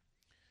now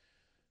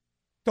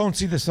don't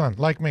see the sun,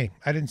 like me.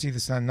 I didn't see the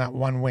sun, not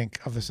one wink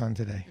of the sun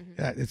today.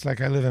 It's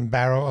like I live in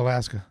Barrow,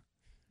 Alaska.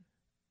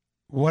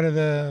 What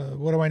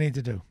do I need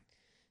to do?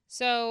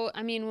 So,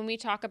 I mean, when we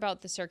talk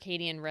about the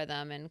circadian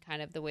rhythm and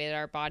kind of the way that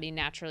our body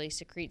naturally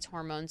secretes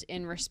hormones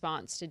in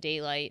response to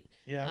daylight,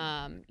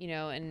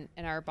 and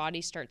our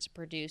body starts to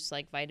produce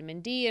like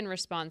vitamin D in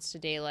response to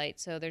daylight.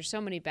 So there's so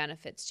many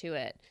benefits to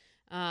it.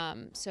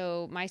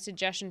 So my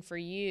suggestion for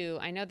you,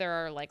 I know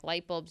there are like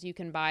light bulbs you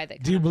can buy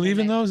that. Do you kind of believe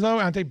in mimic- those though?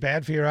 Aren't they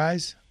bad for your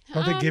eyes?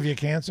 Don't they give you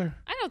cancer?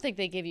 I don't think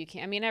they give you.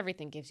 I mean,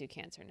 everything gives you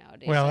cancer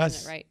nowadays. Well, isn't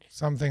that's it, right.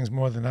 some things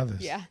more than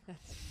others. Yeah.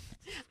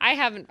 I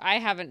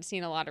haven't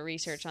seen a lot of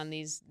research on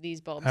these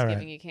bulbs All right.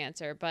 giving you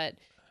cancer, but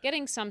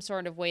getting some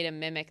sort of way to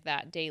mimic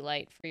that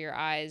daylight for your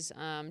eyes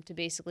to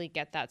basically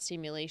get that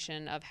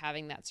stimulation of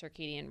having that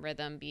circadian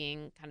rhythm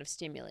being kind of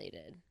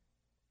stimulated.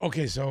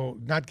 Okay, so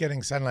not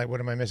getting sunlight, what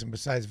am I missing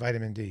besides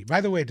vitamin D? By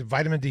the way, do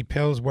vitamin D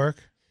pills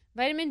work?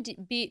 Vitamin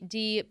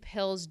D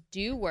pills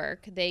do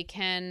work. They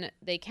can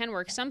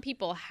work. Some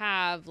people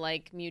have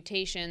like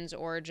mutations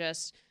or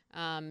just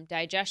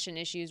digestion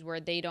issues where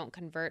they don't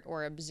convert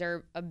or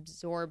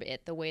absorb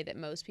it the way that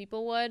most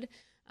people would.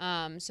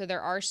 So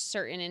there are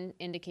certain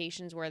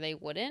indications where they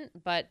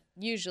wouldn't, but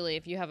usually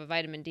if you have a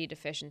vitamin D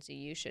deficiency,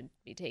 you should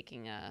be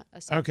taking a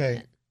supplement.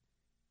 Okay.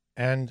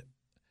 And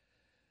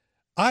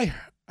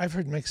I've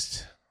heard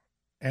mixed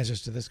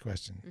answers to this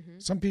question.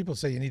 Some people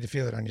say you need to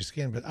feel it on your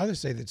skin, but others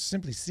say that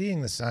simply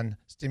seeing the sun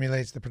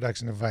stimulates the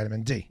production of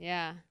vitamin D.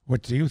 Yeah.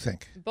 What do you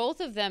think?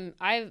 Both of them,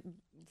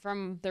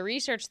 from the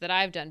research that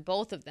I've done,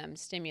 both of them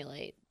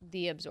stimulate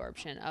the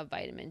absorption of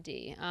vitamin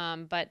D.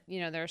 But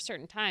there are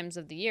certain times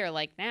of the year,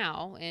 like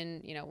now,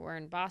 and we're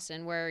in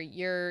Boston, where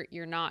you're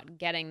not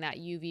getting that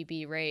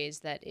UVB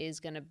rays that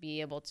is going to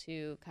be able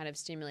to kind of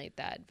stimulate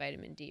that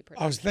vitamin D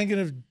production. I was thinking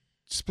of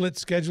split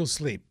schedule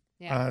sleep.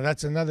 Yeah.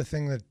 That's another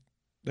thing that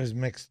there's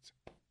mixed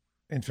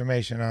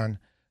information on.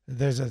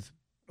 There's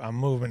a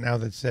movement now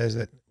that says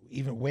that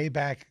even way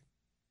back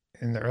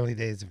in the early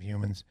days of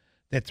humans,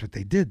 that's what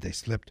they did. They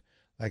slept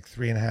like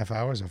 3.5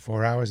 hours or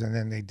 4 hours, and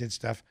then they did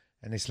stuff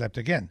and they slept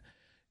again.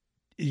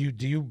 Do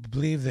you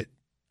believe that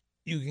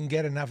you can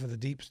get enough of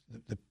the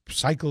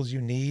cycles you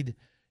need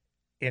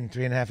in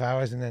 3.5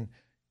 hours and then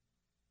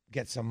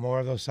get some more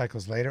of those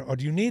cycles later? Or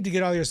do you need to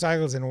get all your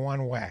cycles in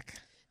one whack?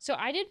 So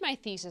I did my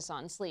thesis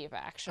on sleep,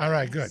 actually. All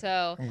right, good.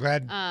 So I'm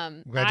glad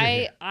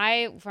you're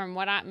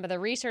here. The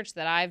research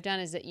that I've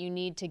done is that you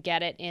need to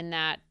get it in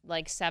that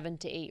like 7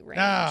 to 8 range.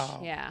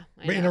 No. Yeah.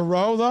 I But in know. a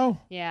row, though?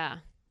 Yeah.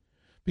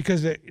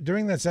 Because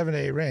during that 7 to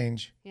 8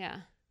 range, Yeah.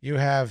 you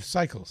have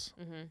cycles.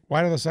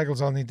 Why do those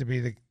cycles all need to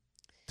be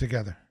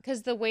together?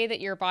 Because the way that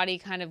your body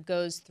kind of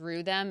goes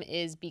through them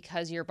is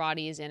because your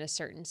body is in a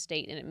certain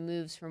state and it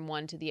moves from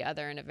one to the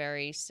other in a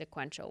very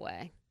sequential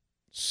way.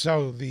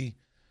 So the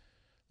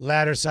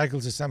latter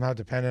cycles are somehow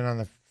dependent on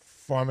the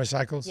former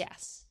cycles?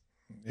 Yes.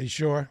 Are you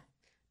sure?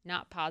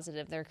 Not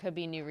positive. There could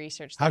be new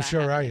research that How I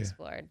sure haven't are you?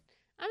 explored.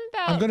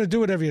 I'm going to do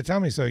whatever you tell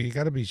me, so you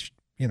got to be,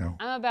 I'm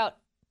about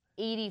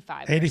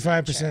 85%.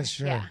 85%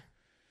 sure. Yeah.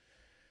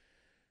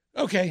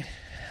 Okay.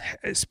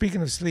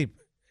 Speaking of sleep,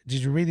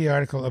 did you read the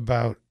article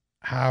about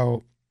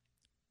how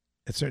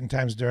at certain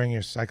times during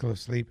your cycle of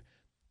sleep,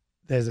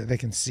 they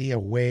can see a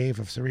wave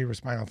of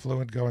cerebrospinal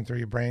fluid going through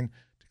your brain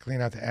to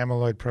clean out the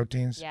amyloid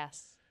proteins?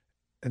 Yes.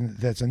 And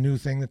that's a new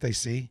thing that they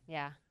see?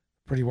 Yeah.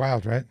 Pretty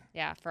wild, right?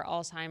 Yeah, for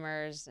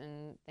Alzheimer's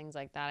and things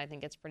like that. I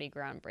think it's pretty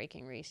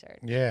groundbreaking research.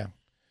 Yeah.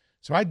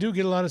 So I do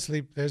get a lot of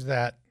sleep. There's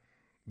that,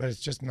 but it's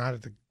just not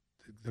at the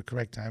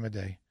correct time of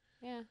day.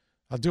 Yeah.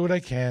 I'll do what I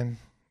can.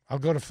 I'll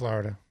go to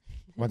Florida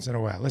once in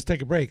a while. Let's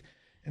take a break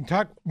and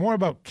talk more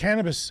about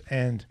cannabis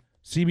and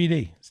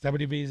CBD. It's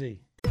WBZ.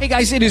 Hey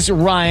guys, it is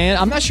Ryan.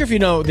 I'm not sure if you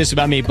know this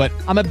about me, but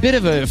I'm a bit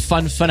of a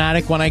fun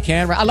fanatic when I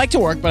can. I like to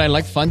work, but I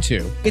like fun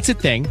too. It's a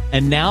thing.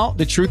 And now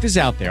the truth is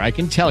out there. I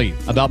can tell you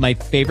about my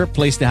favorite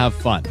place to have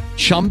fun.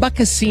 Chumba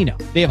Casino.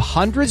 They have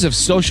hundreds of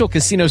social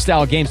casino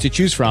style games to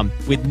choose from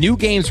with new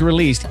games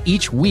released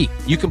each week.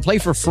 You can play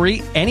for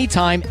free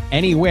anytime,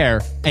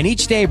 anywhere. And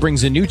each day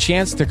brings a new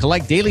chance to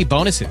collect daily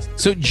bonuses.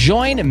 So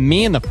join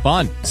me in the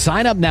fun.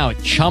 Sign up now at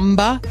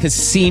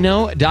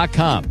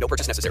ChumbaCasino.com. No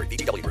purchase necessary.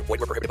 VGW Group. Void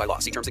where prohibited by law.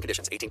 See terms and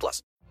conditions.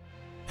 18+.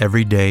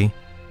 Every day,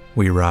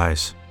 we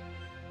rise,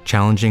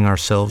 challenging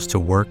ourselves to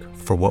work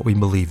for what we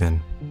believe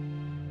in.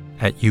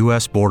 At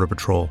U.S. Border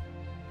Patrol,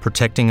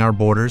 protecting our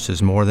borders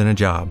is more than a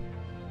job.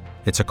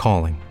 It's a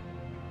calling.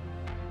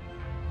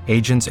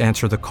 Agents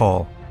answer the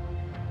call,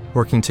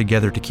 working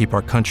together to keep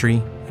our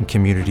country and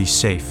communities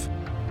safe.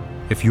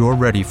 If you're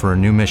ready for a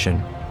new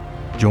mission,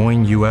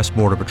 join U.S.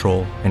 Border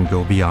Patrol and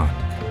go beyond.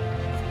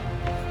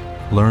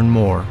 Learn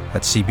more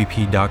at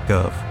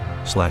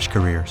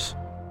cbp.gov/careers.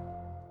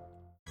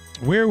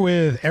 We're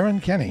with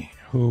Erin Kenny,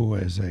 who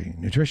is a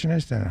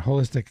nutritionist and a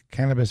holistic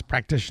cannabis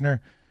practitioner.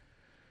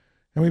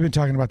 And we've been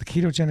talking about the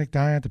ketogenic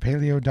diet, the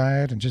paleo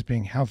diet, and just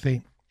being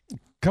healthy. A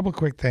couple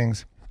quick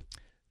things.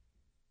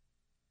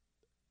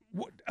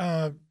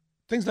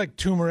 Things like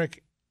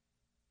turmeric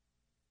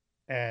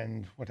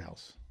and what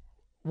else?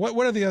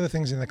 What are the other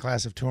things in the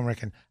class of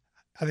turmeric, and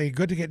are they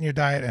good to get in your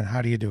diet, and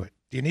how do you do it?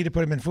 Do you need to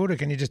put them in food, or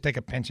can you just take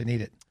a pinch and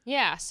eat it?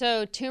 Yeah,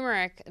 so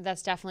turmeric,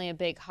 that's definitely a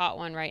big hot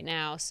one right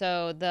now.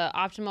 So the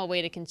optimal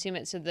way to consume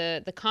it, so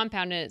the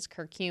compound in it is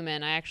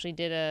curcumin. I actually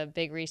did a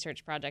big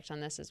research project on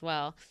this as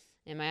well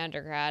in my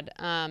undergrad.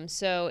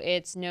 So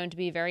it's known to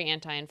be very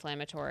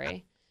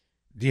anti-inflammatory.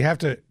 Do you have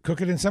to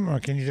cook it in something, or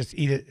can you just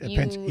eat it eat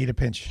a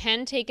pinch? You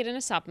can take it in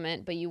a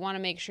supplement, but you want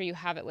to make sure you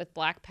have it with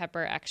black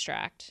pepper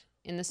extract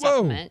in the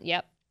supplement. Whoa.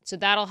 Yep. So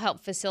that'll help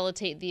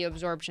facilitate the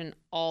absorption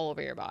all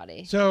over your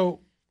body.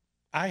 So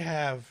I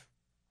have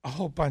a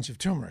whole bunch of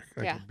turmeric,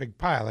 like a big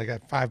pile. I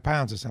got 5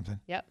 pounds or something.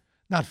 Yep.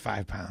 Not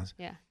 5 pounds.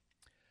 Yeah.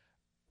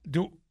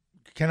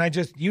 Can I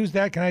just use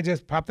that? Can I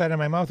just pop that in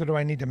my mouth, or do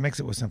I need to mix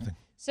it with something?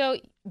 So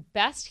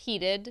best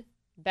heated,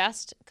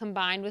 best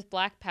combined with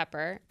black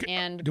pepper.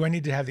 And do I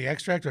need to have the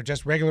extract or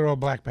just regular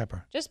old black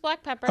pepper? Just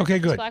black pepper. Okay,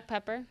 good. Just black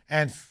pepper.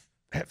 And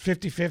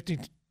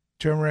 50-50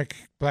 turmeric,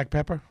 black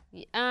pepper?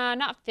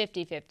 Not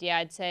 50-50.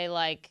 I'd say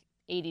like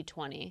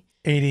 80-20.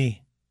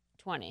 80.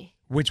 20.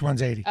 Which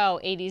one's 80? Oh,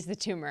 80 is the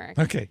turmeric.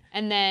 Okay.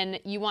 And then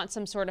you want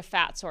some sort of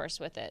fat source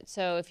with it.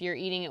 So if you're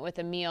eating it with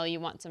a meal, you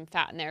want some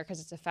fat in there because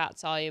it's a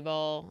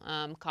fat-soluble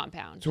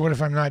compound. So what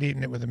if I'm not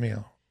eating it with a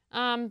meal?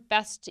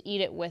 Best to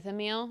eat it with a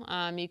meal.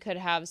 You could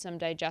have some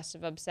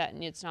digestive upset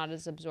and it's not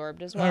as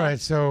absorbed as well. All right.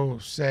 So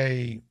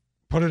say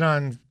put it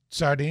on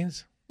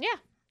sardines? Yeah.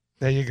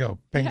 There you go.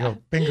 Bingo. Yeah.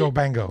 Bingo,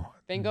 bango.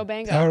 Bingo,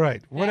 bango. All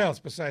right. What else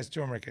besides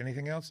turmeric?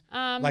 Anything else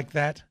like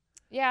that?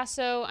 Yeah,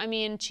 so, I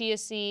mean, chia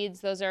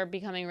seeds, those are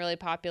becoming really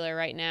popular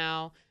right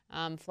now.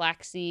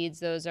 Flax seeds,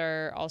 those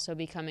are also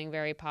becoming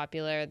very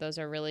popular. Those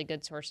are really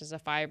good sources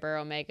of fiber,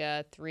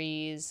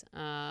 omega-3s,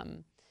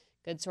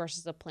 good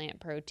sources of plant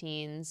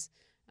proteins.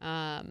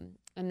 And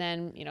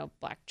then,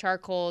 black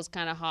charcoal is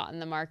kind of hot in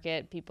the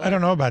market. I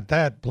don't know about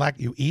that.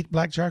 You eat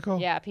black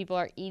charcoal? Yeah, people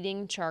are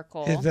eating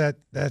charcoal.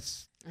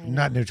 That's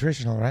not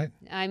nutritional, right?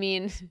 I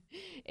mean,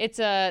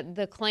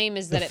 the claim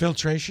is that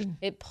filtration?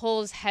 It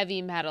pulls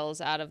heavy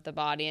metals out of the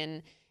body,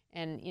 and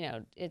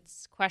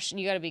it's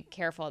you got to be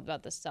careful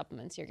about the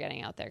supplements you're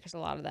getting out there because a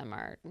lot of them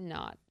are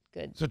not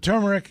good. So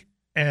turmeric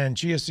and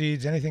chia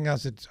seeds, anything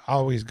else that's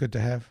always good to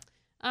have?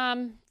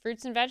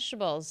 Fruits and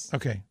vegetables.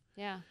 Okay.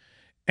 Yeah.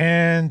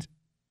 And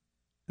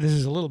this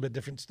is a little bit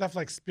different. Stuff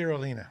like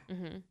spirulina.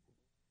 Mm-hmm.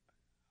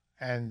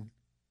 And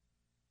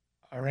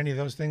are any of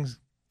those things?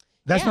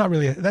 That's not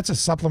really, that's a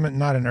supplement,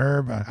 not an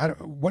herb.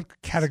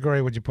 What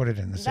category would you put it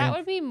in? That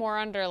would be more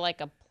under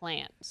like a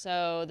plant.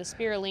 So the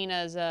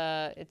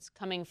spirulina it's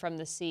coming from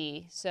the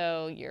sea.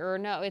 So you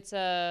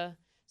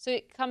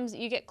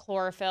get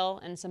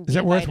chlorophyll and some B vitamins. Is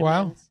it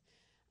worthwhile?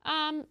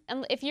 And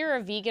if you're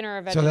a vegan or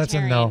a vegetarian, so that's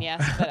a no.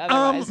 Yes, but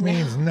otherwise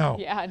means no.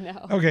 Yeah,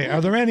 no. Okay, are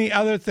there any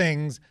other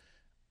things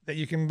that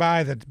you can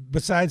buy that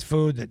besides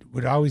food that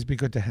would always be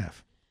good to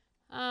have?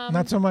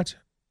 Not so much?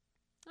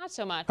 Not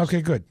so much.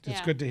 Okay, good.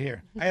 It's good to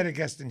hear. I had a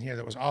guest in here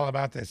that was all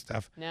about this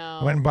stuff. No.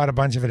 I went and bought a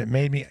bunch of it. It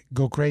made me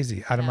go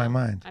crazy out of my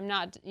mind. I'm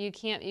not. You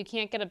can't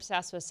get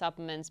obsessed with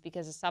supplements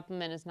because a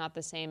supplement is not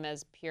the same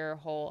as pure,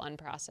 whole,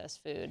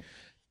 unprocessed food.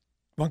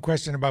 One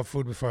question about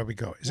food before we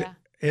go.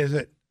 Is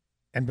it,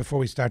 and before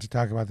we start to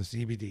talk about the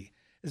CBD,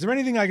 is there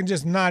anything I can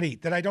just not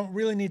eat that I don't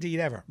really need to eat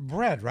ever?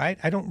 Bread, right?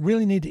 I don't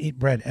really need to eat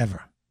bread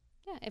ever.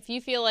 Yeah, if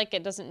you feel like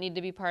it doesn't need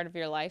to be part of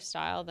your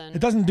lifestyle, then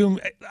It doesn't do.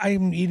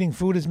 I'm eating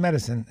food as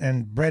medicine,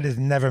 and bread is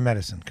never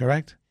medicine.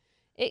 Correct?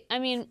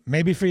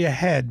 Maybe for your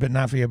head, but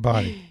not for your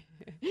body.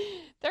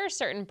 There are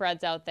certain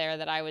breads out there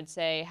that I would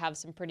say have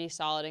some pretty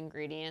solid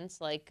ingredients,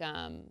 like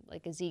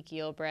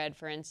Ezekiel bread,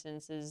 for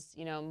instance, is,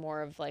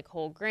 more of like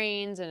whole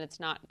grains, and it's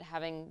not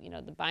having,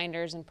 the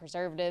binders and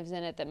preservatives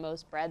in it that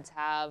most breads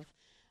have.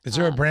 Is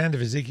there a brand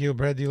of Ezekiel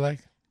bread you like?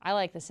 I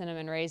like the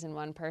cinnamon raisin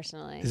one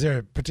personally. Is there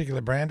a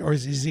particular brand, or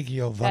is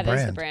Ezekiel the brand? That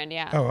is the brand,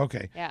 yeah. Oh,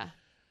 okay. Yeah.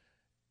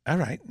 All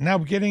right. Now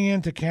getting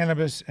into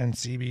cannabis and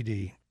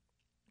CBD.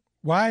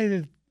 Why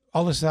did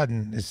all of a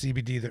sudden is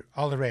CBD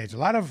all the rage? A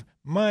lot of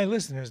my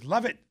listeners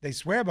love it. They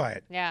swear by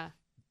it. Yeah.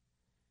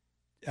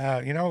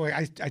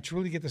 I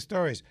truly get the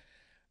stories.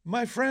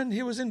 My friend,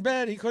 he was in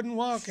bed, he couldn't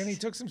walk, and he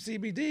took some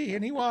CBD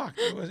and he walked.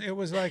 It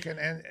was like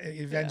an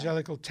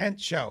evangelical tent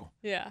show.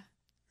 Yeah.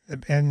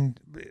 And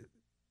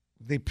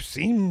they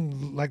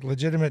seem like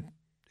legitimate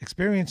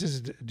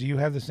experiences. Do you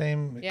have the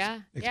same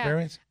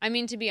experience? Yeah. I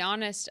mean, to be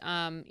honest,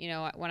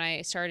 when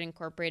I started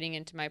incorporating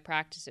into my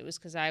practice, it was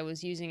because I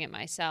was using it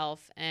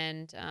myself,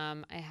 and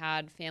I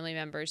had family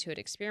members who had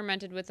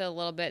experimented with it a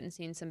little bit and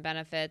seen some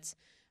benefits.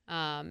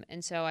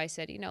 And so I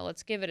said,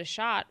 let's give it a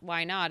shot.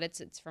 Why not?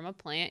 It's from a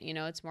plant,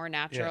 it's more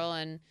natural.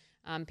 Yeah.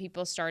 And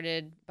people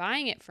started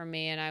buying it from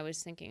me, and I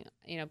was thinking,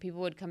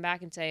 people would come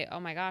back and say, oh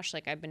my gosh,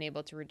 like I've been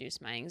able to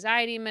reduce my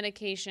anxiety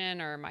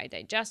medication, or my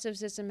digestive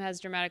system has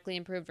dramatically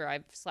improved, or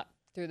I've slept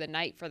through the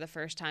night for the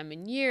first time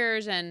in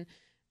years. And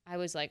I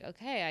was like,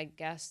 okay, I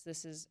guess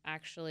this is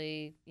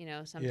actually,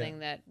 something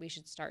that we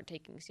should start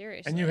taking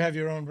seriously. And you have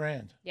your own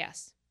brand?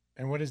 Yes.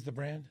 And what is the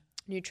brand?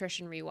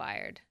 Nutrition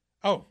Rewired.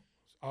 Oh,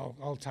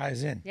 all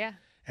ties in. Yeah.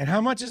 And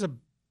how much is a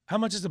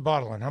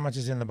bottle, and how much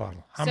is in the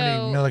bottle? How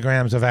many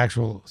milligrams of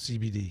actual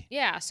CBD?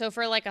 Yeah, so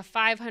for like a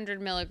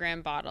 500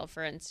 milligram bottle,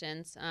 for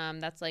instance,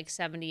 that's like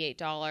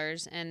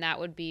 $78, and that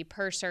would be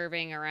per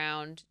serving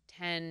around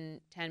 10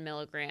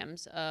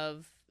 milligrams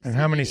of And CBD.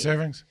 How many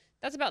servings?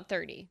 That's about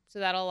 30. So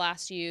that'll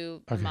last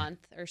you a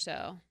month or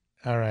so.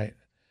 All right.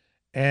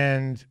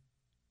 And,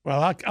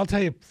 well, I'll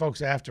tell you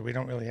folks after. We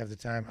don't really have the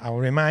time. I'll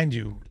remind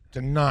you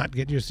to not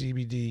get your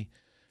CBD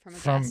from a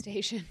gas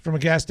station. From a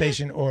gas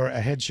station or a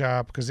head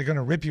shop, because they're going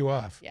to rip you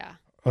off. Yeah.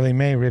 Or they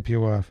may rip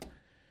you off.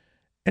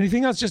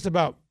 Anything else? Just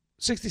about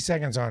 60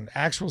 seconds on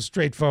actual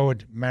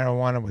straightforward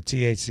marijuana with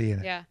THC in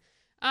it. Yeah.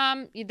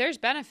 There's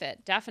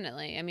benefit,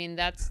 definitely. I mean,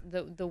 that's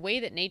the way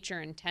that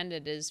nature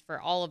intended is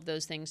for all of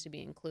those things to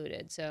be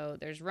included. So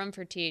there's room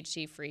for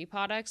THC-free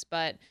products,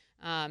 but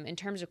in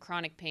terms of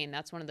chronic pain,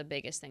 that's one of the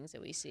biggest things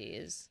that we see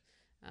is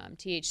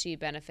THC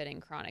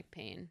benefiting chronic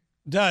pain.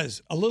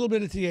 Does a little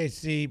bit of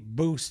THC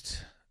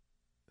boost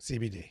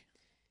CBD?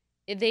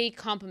 They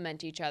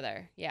complement each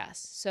other,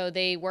 yes. So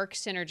they work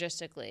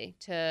synergistically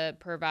to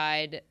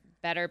provide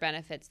better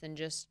benefits than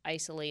just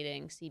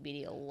isolating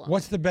CBD alone.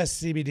 What's the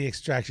best CBD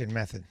extraction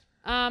method?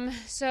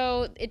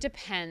 So it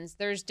depends.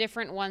 There's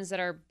different ones that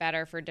are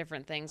better for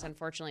different things.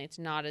 Unfortunately, it's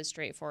not as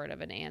straightforward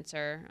of an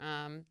answer.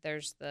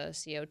 There's the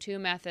CO2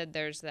 method.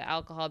 There's the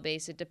alcohol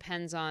base. It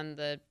depends on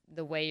the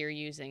way you're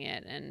using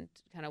it and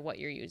kind of what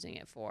you're using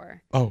it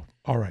for. Oh,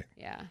 all right.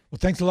 Yeah. Well,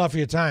 thanks a lot for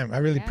your time. I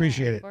really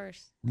appreciate it. Of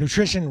course.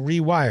 Nutrition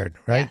Rewired,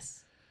 right?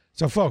 Yes.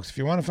 So, folks, if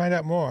you want to find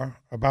out more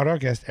about our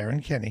guest,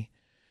 Erin Kenny,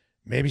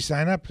 maybe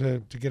sign up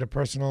to get a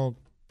personal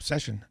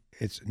session.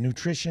 It's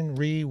Nutrition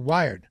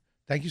Rewired.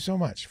 Thank you so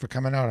much for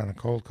coming out on a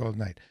cold, cold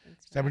night.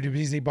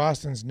 WBZ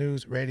Boston's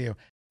News Radio.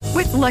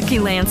 With Lucky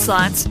Land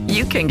Slots,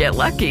 you can get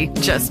lucky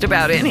just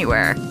about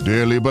anywhere.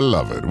 Dearly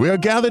beloved, we are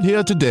gathered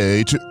here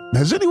today to...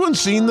 Has anyone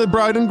seen the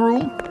bride and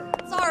groom?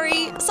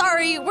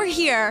 Sorry, we're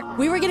here.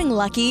 We were getting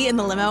lucky in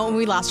the limo and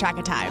we lost track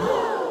of time.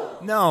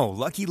 No,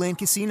 Lucky Land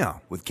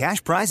Casino, with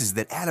cash prizes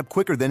that add up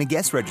quicker than a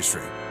guest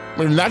registry.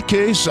 In that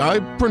case,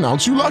 I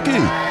pronounce you lucky.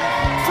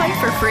 Play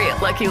for free at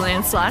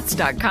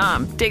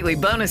LuckyLandSlots.com. Daily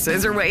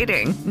bonuses are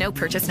waiting. No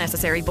purchase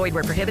necessary. Void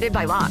where prohibited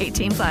by law.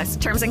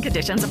 18+. Terms and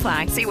conditions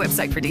apply. See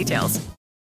website for details.